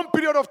long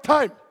period of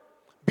time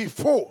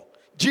before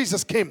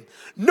Jesus came.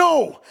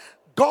 No,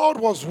 God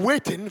was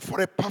waiting for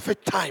a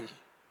perfect time.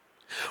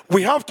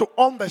 We have to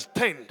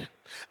understand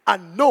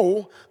and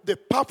know the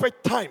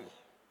perfect time.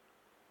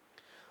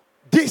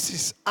 This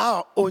is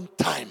our own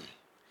time.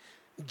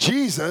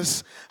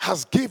 Jesus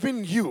has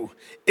given you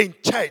in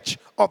charge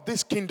of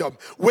this kingdom.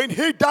 When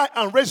he died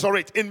and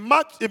resurrected in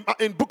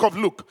book of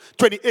Luke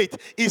 28,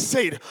 he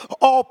said,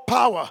 all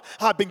power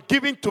have been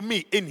given to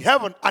me in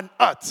heaven and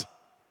earth,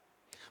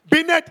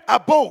 beneath,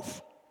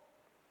 above.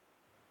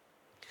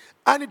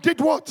 And he did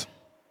what?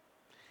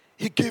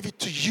 He gave it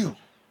to you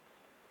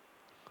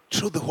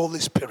through the Holy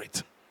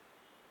Spirit.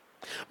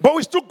 But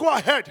we still go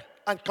ahead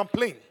and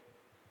complain.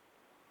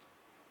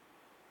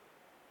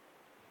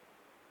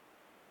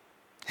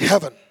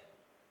 Heaven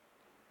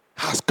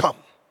has come.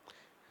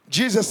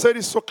 Jesus said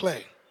it so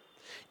clear.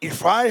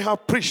 If I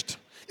have preached,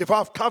 if I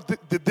have cast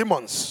the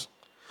demons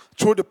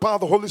through the power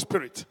of the Holy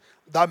Spirit,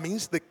 that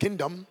means the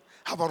kingdom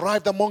have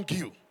arrived among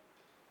you.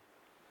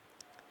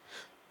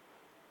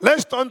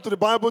 Let's turn to the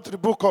Bible, to the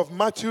book of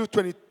Matthew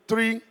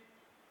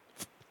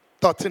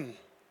 23:13.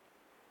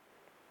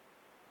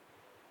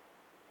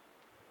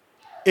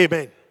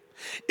 Amen.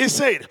 He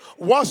said,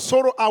 what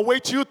sorrow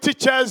awaits you,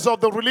 teachers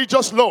of the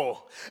religious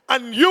law,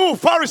 and you,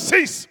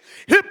 Pharisees,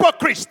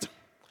 hypocrites,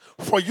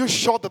 for you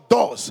shut the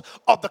doors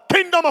of the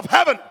kingdom of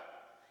heaven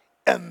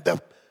and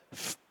the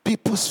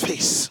people's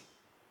face.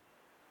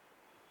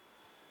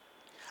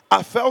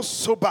 I felt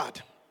so bad.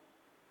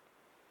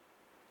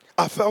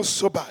 I felt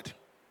so bad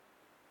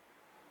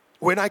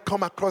when I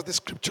come across the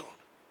scripture.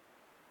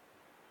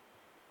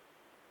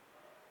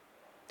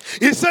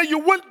 He said, you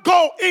won't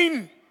go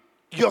in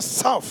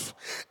yourself,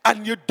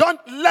 and you don't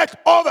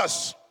let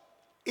others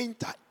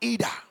enter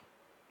either.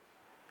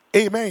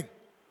 Amen.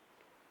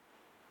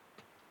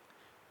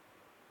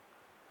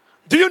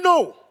 Do you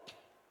know,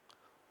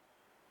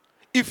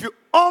 if you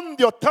on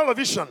your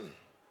television,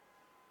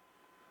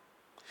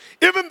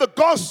 even the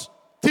God's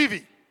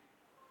TV,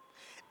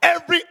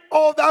 every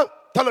other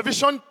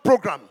television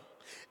program,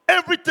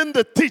 everything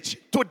they teach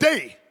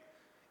today,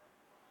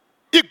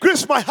 it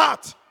grieves my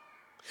heart.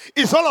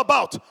 It's all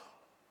about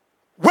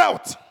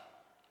wealth,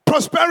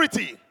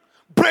 prosperity,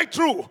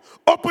 breakthrough,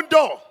 open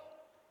door.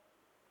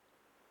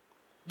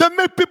 They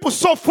make people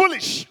so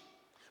foolish.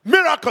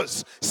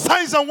 Miracles,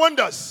 signs and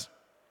wonders.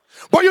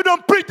 But you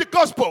don't preach the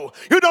gospel.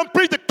 You don't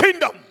preach the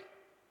kingdom.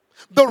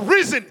 The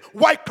reason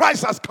why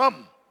Christ has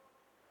come.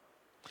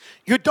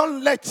 You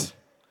don't let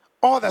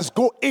others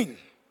go in.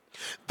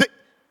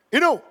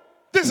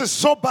 This is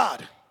so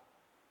bad.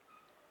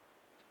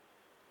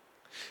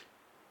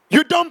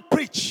 You don't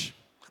preach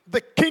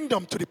the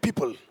kingdom to the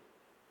people.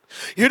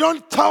 You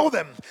don't tell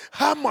them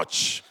how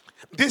much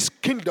this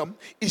kingdom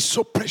is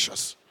so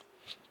precious.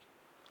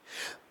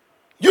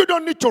 You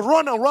don't need to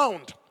run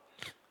around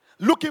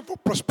looking for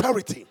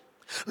prosperity,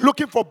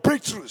 looking for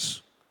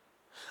breakthroughs.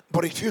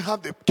 But if you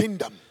have the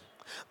kingdom,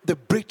 the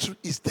breakthrough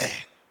is there.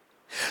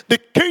 The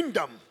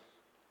kingdom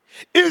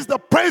is the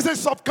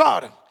presence of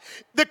God.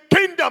 The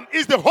kingdom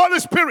is the Holy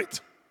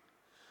Spirit.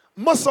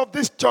 Most of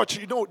this church,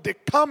 they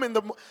come in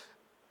the...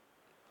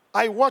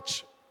 I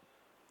watch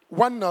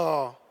one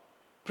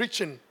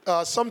preaching,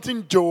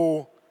 something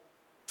Joe,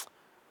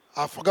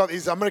 I forgot,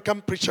 he's an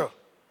American preacher.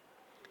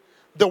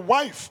 The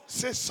wife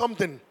says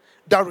something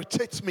that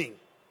irritates me.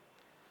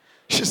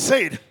 She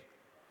said,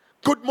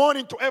 good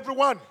morning to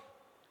everyone.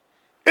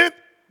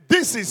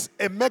 This is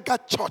a mega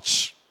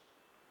church.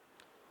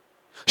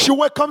 She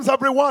welcomes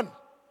everyone.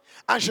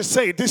 And she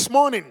said, this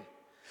morning,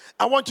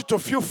 I want you to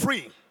feel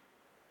free.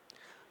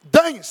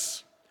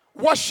 Dance,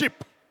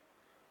 worship.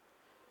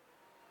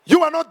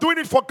 You are not doing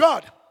it for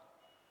God.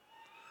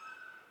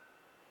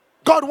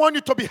 God wants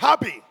you to be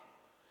happy.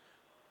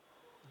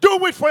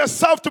 Do it for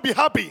yourself to be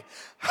happy.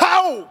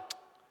 How?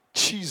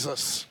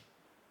 Jesus.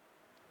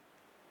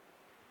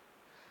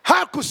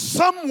 How could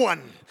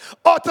someone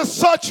utter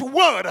such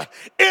word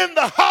in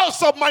the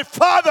house of my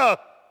Father?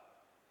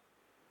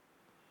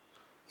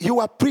 You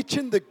are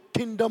preaching the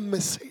kingdom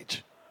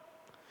message.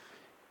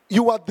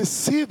 You are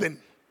deceiving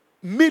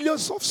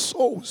millions of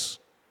souls,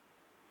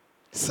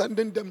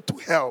 sending them to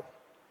hell.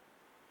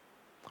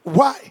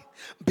 Why?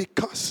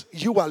 Because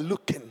you are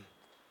looking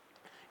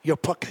your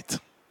pocket.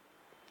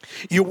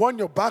 You want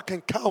your bank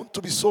account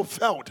to be so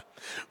filled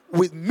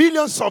with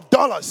millions of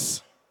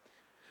dollars.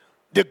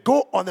 They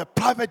go on a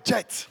private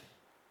jet.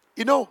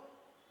 They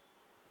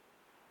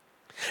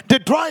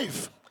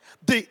drive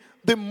the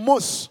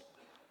most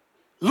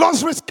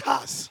luxurious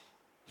cars.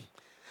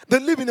 They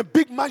live in a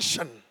big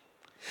mansion.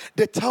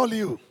 They tell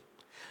you,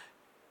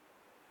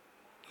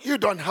 you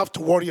don't have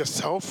to worry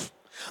yourself.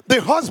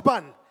 The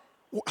husband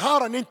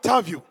had an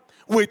interview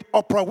with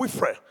Oprah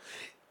Winfrey.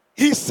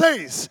 He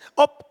says,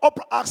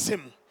 Oprah asked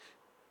him,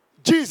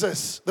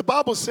 Jesus, the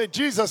Bible said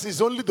Jesus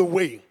is only the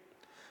way.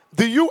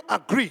 Do you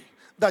agree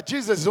that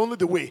Jesus is only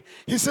the way?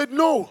 He said,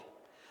 no,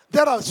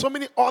 there are so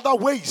many other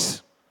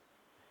ways.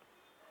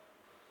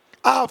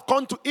 I have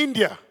gone to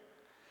India.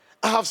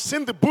 I have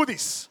seen the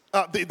Buddhists,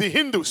 the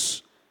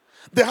Hindus.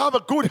 They have a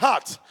good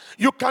heart.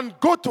 You can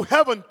go to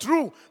heaven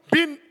through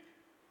being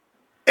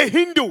a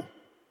Hindu.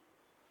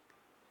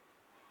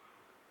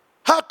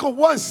 How could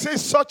one say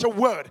such a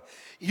word?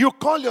 You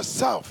call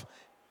yourself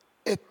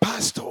a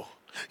pastor.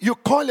 You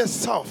call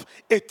yourself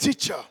a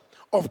teacher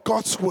of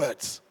God's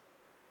words.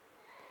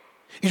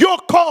 Your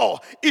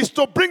call is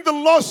to bring the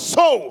lost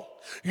soul.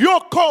 Your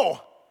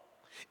call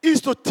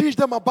is to teach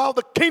them about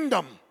the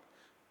kingdom.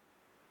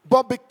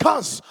 But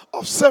because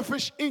of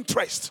selfish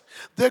interest,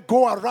 they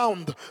go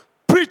around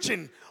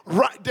preaching,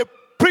 they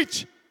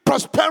preach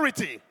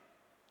prosperity,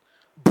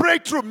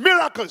 breakthrough,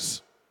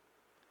 miracles.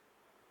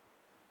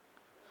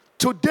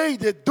 Today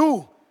they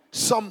do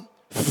some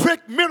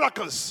fake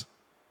miracles.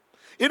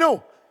 You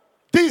know,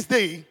 this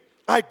day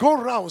I go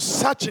around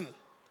searching,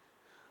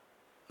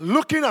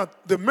 looking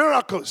at the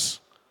miracles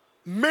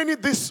many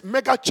this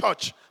mega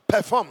church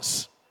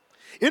performs.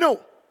 You know,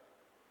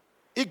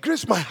 it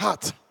grieves my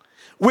heart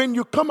when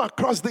you come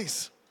across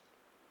this.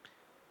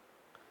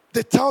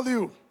 They tell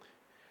you,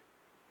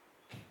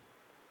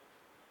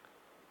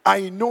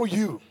 I know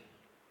you,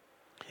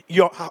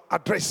 your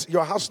address,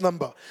 your house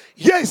number.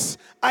 Yes,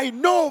 I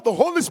know the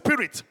Holy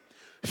Spirit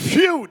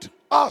filled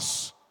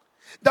us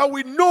that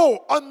we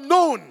know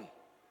unknown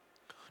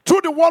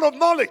through the word of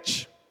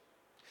knowledge.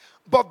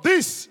 But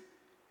these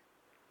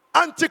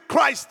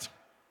antichrist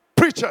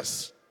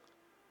preachers,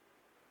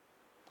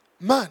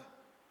 man,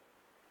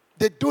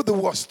 they do the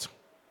worst.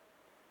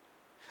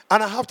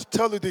 And I have to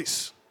tell you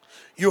this.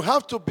 You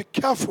have to be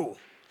careful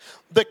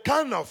the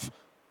kind of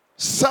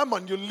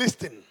sermon you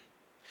listen.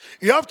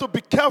 You have to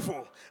be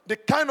careful the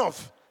kind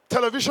of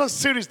television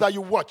series that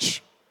you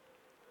watch.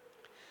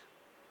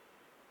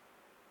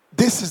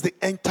 This is the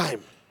end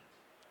time.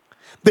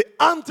 The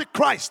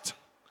Antichrist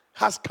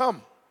has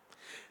come.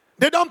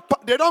 They don't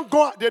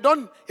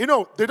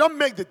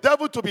make the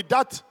devil to be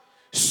that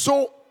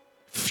so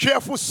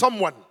fearful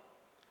someone,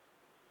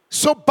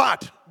 so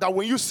bad that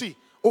when you see,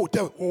 oh,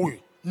 devil, oh,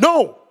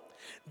 no.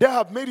 They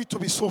have made it to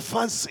be so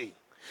fancy.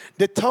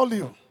 They tell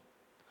you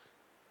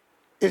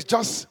it's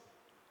just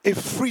a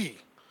free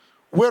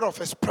way of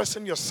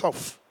expressing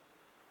yourself.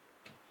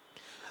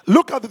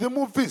 Look at the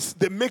movies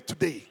they make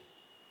today.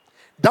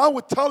 That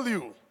will tell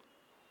you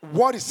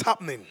what is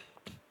happening.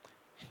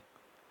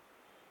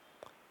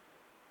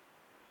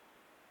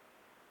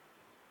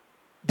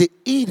 They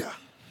either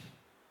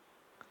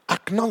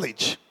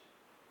acknowledge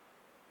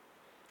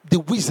the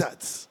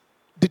wizards,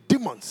 the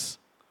demons.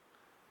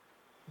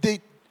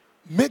 They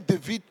make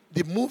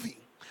the movie.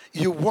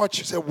 You watch,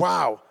 you say,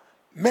 wow,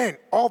 man,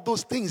 all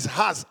those things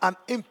has an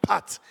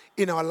impact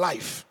in our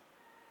life.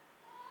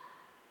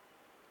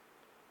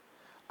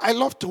 I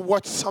love to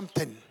watch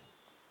something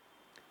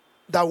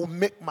that will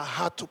make my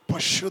heart to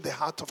pursue the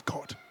heart of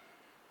God.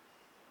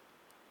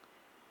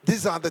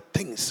 These are the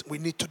things we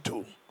need to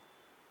do.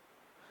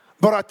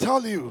 But I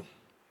tell you,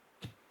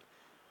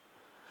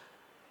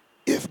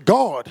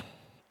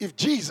 if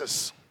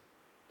Jesus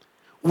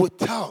would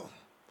tell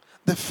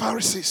the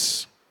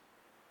Pharisees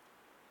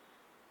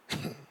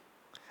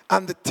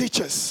and the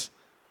teachers,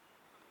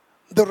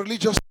 the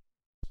religious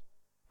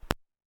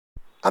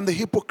and the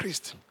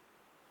hypocrites,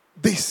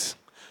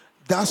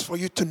 that's for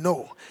you to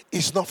know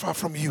it's not far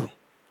from you,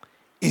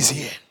 it's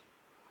here.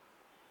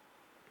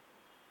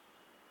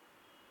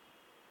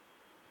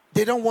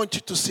 They don't want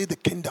you to see the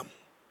kingdom.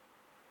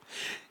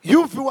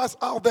 You viewers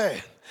out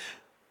there,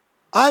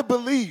 I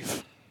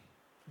believe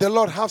the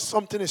Lord has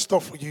something in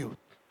store for you.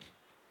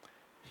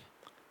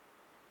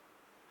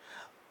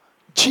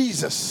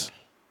 Jesus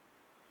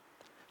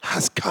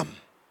has come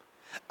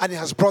and he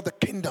has brought the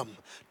kingdom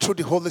through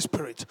the Holy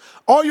Spirit.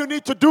 All you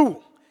need to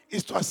do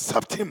is to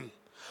accept him.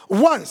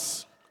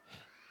 Once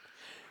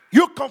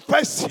you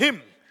confess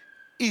him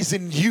is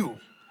in you,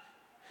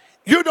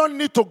 you don't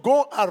need to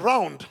go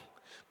around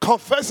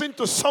confessing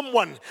to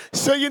someone,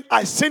 saying,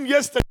 I sinned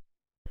yesterday,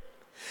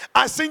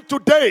 I sinned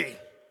today,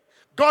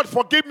 God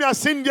forgive me, I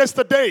sinned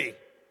yesterday.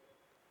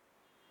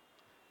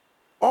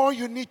 All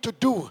you need to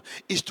do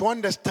is to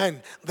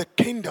understand the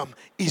kingdom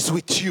is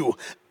with you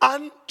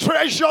and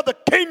treasure the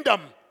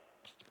kingdom,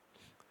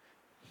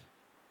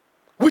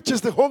 which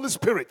is the Holy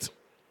Spirit.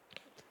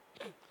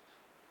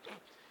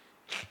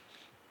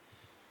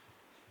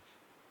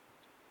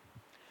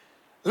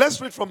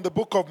 Let's read from the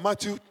book of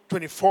Matthew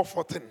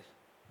 24:14.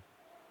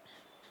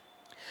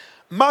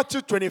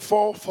 Matthew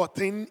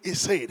 24:14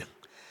 is said,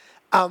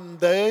 and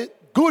the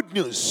good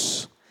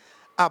news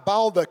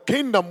about the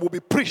kingdom will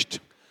be preached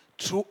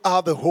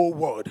throughout the whole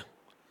world,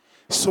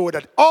 so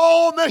that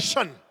all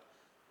nations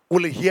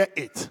will hear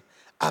it,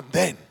 and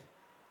then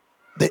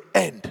the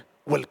end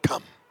will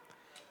come.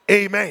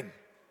 Amen.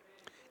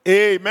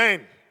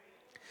 Amen.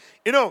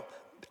 You know,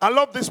 I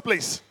love this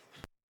place.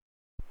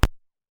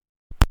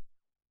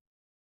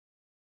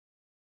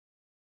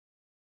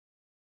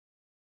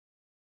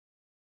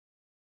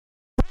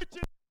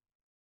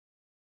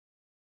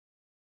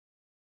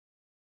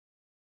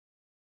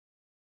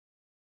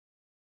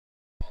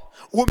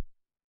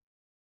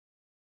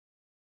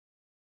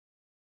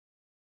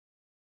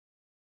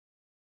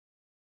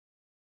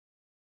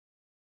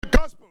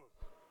 Gospel,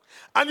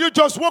 and you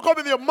just woke up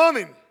in the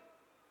morning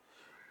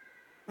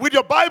with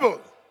your Bible,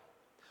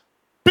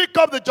 pick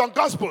up the John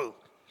Gospel,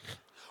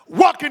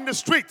 walk in the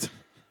street,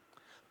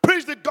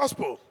 preach the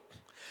gospel,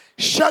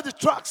 share the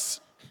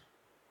tracts.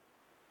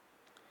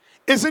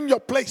 It's in your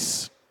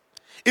place.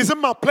 It's in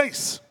my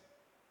place.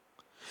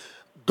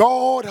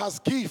 God has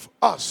given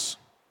us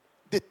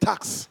the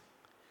tax.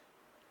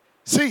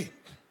 See,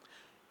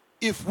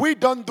 if we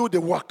don't do the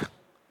work,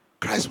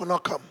 Christ will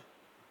not come.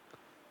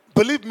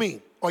 Believe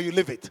me or you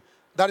live it.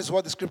 That is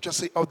what the scriptures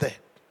say out there.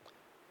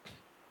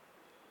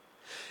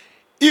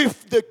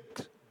 If the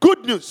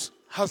good news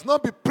has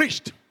not been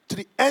preached to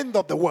the end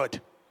of the world,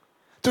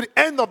 to the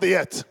end of the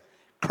earth,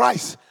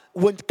 Christ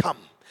won't come.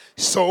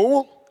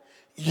 So,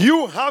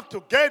 you have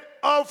to get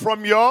out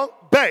from your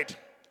bed.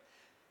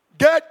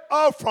 Get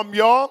out from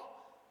your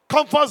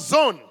comfort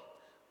zone.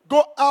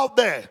 Go out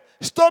there.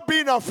 Stop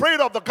being afraid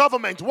of the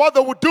government, what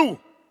they will do.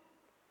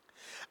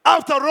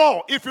 After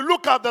all, if you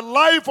look at the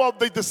life of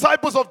the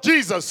disciples of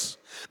Jesus,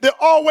 they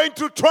all went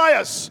through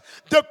trials.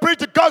 They preached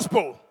the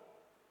gospel.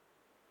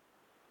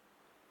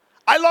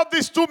 I love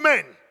these two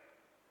men,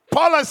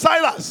 Paul and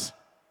Silas.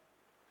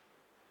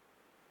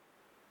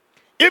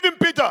 Even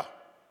Peter,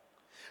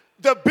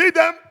 they beat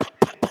them.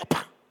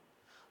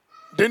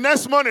 The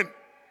next morning,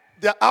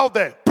 they're out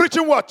there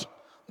preaching what?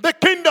 The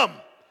kingdom.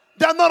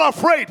 They're not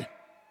afraid.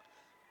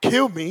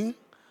 Kill me,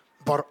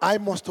 but I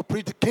must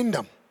preach the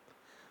kingdom.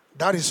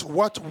 That is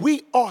what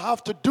we all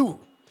have to do.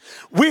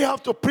 We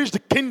have to preach the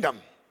kingdom.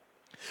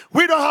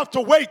 We don't have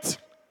to wait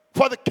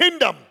for the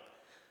kingdom.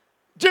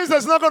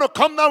 Jesus is not going to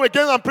come now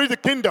again and preach the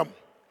kingdom.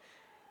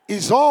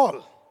 It's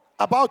all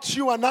about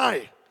you and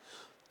I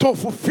to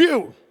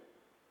fulfill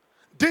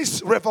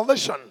this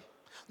revelation,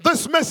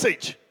 this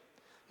message,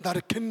 that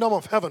the kingdom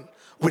of heaven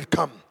will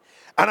come.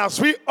 And as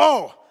we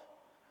all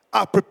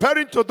are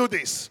preparing to do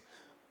this,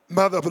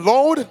 may the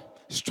Lord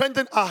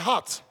strengthen our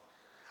hearts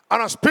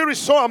and our spirit,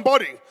 soul, and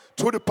body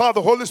through the power of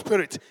the Holy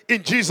Spirit.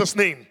 In Jesus'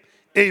 name,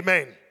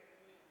 amen.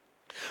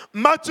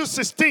 Matthew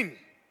 16,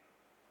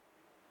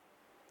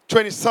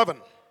 27.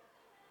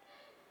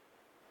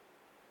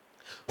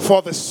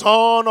 For the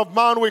Son of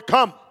Man will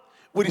come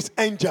with his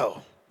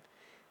angel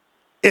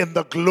in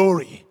the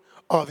glory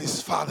of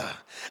his Father,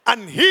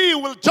 and he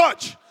will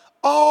judge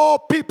all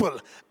people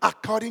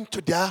according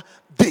to their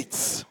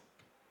deeds.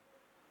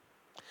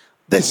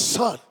 The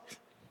Son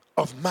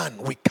of Man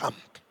will come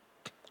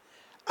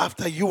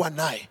after you and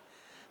I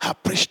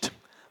have preached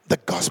the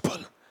gospel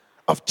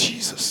of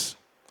Jesus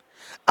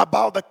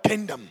about the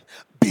kingdom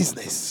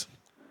business.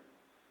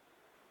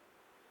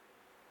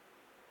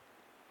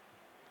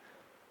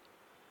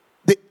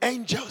 The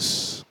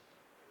angels,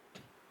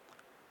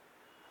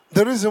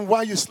 the reason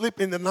why you sleep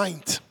in the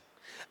night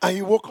and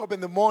you woke up in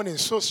the morning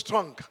so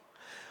strong.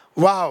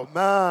 Wow,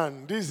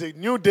 man, this is a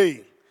new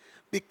day.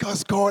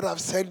 Because God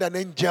has sent an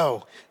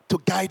angel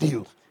to guide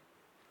you.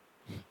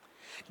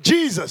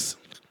 Jesus,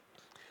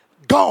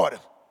 God,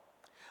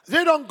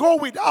 they don't go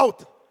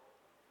without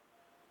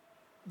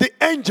the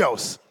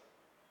angels.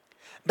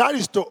 That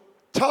is to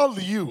tell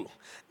you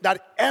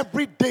that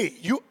every day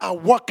you are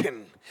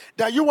walking,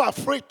 that you are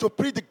afraid to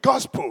preach the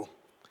gospel.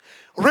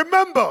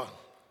 Remember,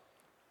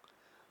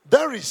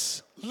 there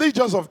is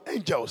legions of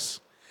angels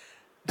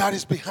that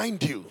is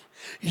behind you.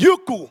 You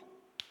could,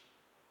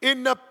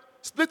 in a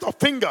split of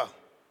finger,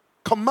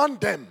 command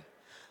them.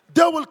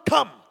 They will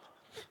come.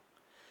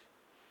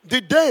 The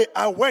day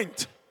I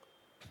went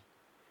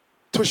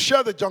to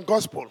share the John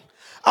Gospel,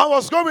 I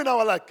was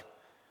like,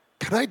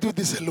 can I do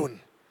this alone?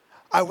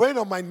 I went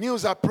on my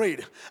knees, I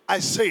prayed. I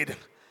said,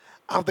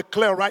 I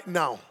declare right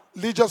now,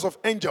 legions of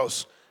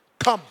angels,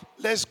 come,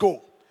 let's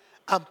go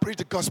and preach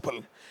the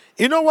gospel.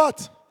 You know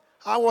what?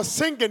 I was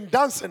singing,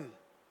 dancing,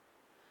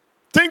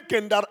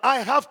 thinking that I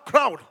have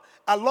crowd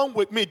along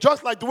with me,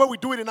 just like the way we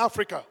do it in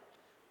Africa.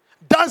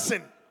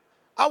 Dancing.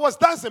 I was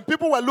dancing.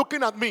 People were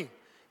looking at me.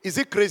 Is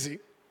it crazy?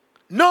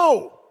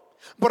 No.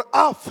 But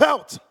I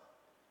felt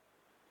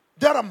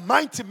there are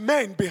mighty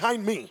men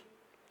behind me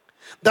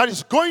that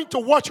is going to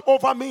watch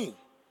over me.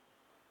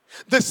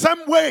 The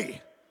same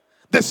way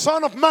the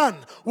Son of Man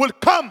will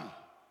come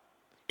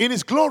in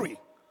his glory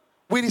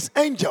with his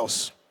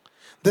angels.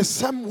 The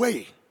same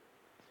way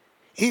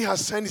he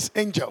has sent his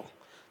angel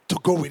to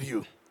go with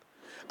you.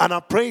 And I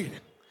prayed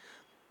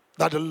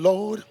that the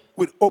Lord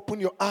will open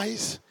your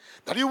eyes,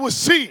 that you will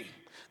see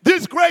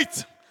these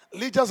great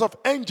legions of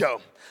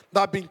angels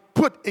that have been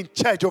put in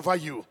charge over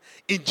you.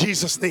 In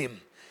Jesus'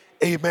 name,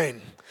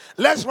 amen.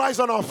 Let's rise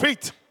on our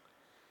feet.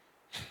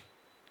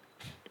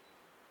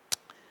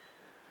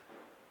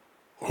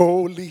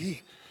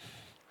 Holy,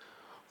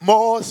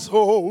 most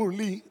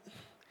holy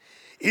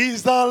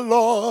is the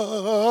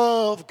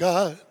Lord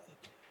God.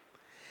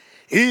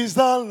 Is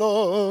the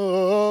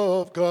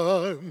Lord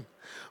God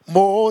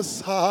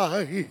most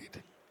high.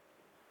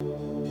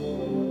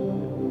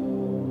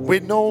 We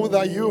know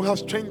that you have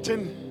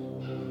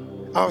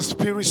strengthened our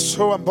spirit,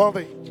 soul, and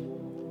body.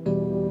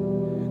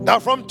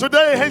 That from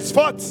today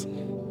henceforth,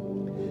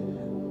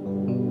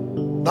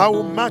 that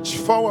will march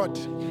forward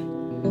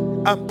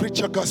and preach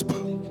your gospel,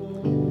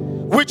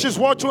 which is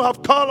what you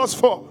have called us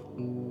for.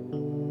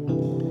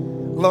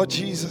 Lord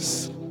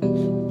Jesus,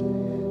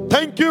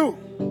 thank you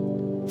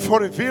for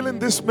revealing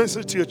this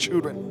message to your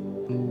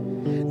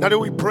children. Now that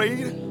we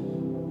prayed,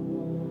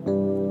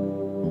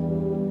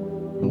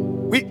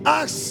 we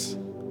ask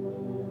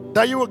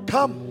that you will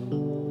come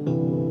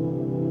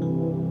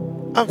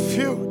and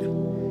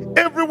fill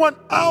everyone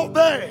out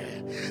there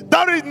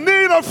that is in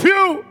need of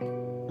you.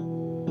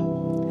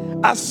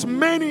 As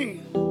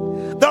many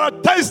that are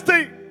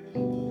thirsty,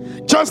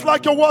 just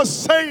like your word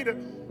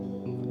said,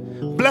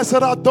 blessed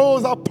are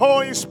those that are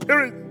poor in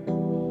spirit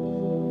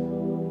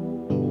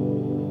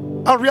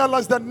and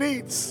realize their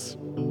needs,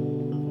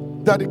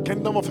 that the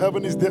kingdom of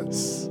heaven is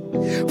theirs.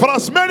 For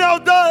as many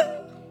out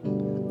there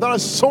that are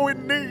so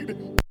in need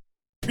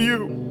of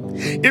you,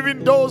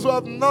 even those who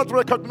have not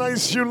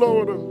recognized you,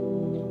 Lord,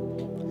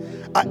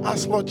 I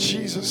ask, Lord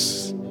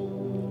Jesus,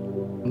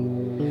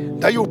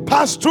 that you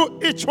pass through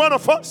each one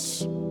of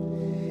us,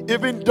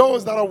 even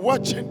those that are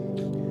watching,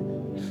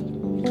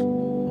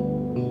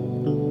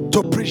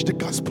 to preach the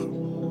gospel.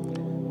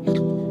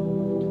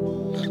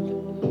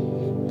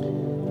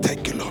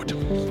 Thank you, Lord.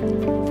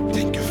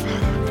 Thank you,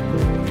 Father.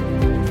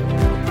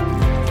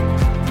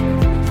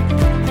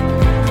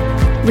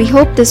 We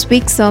hope this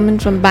week's sermon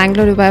from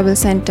Bangalore Revival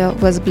Center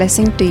was a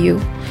blessing to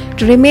you.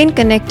 To remain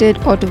connected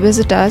or to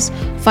visit us,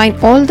 find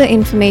all the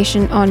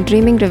information on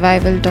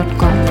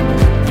dreamingrevival.com.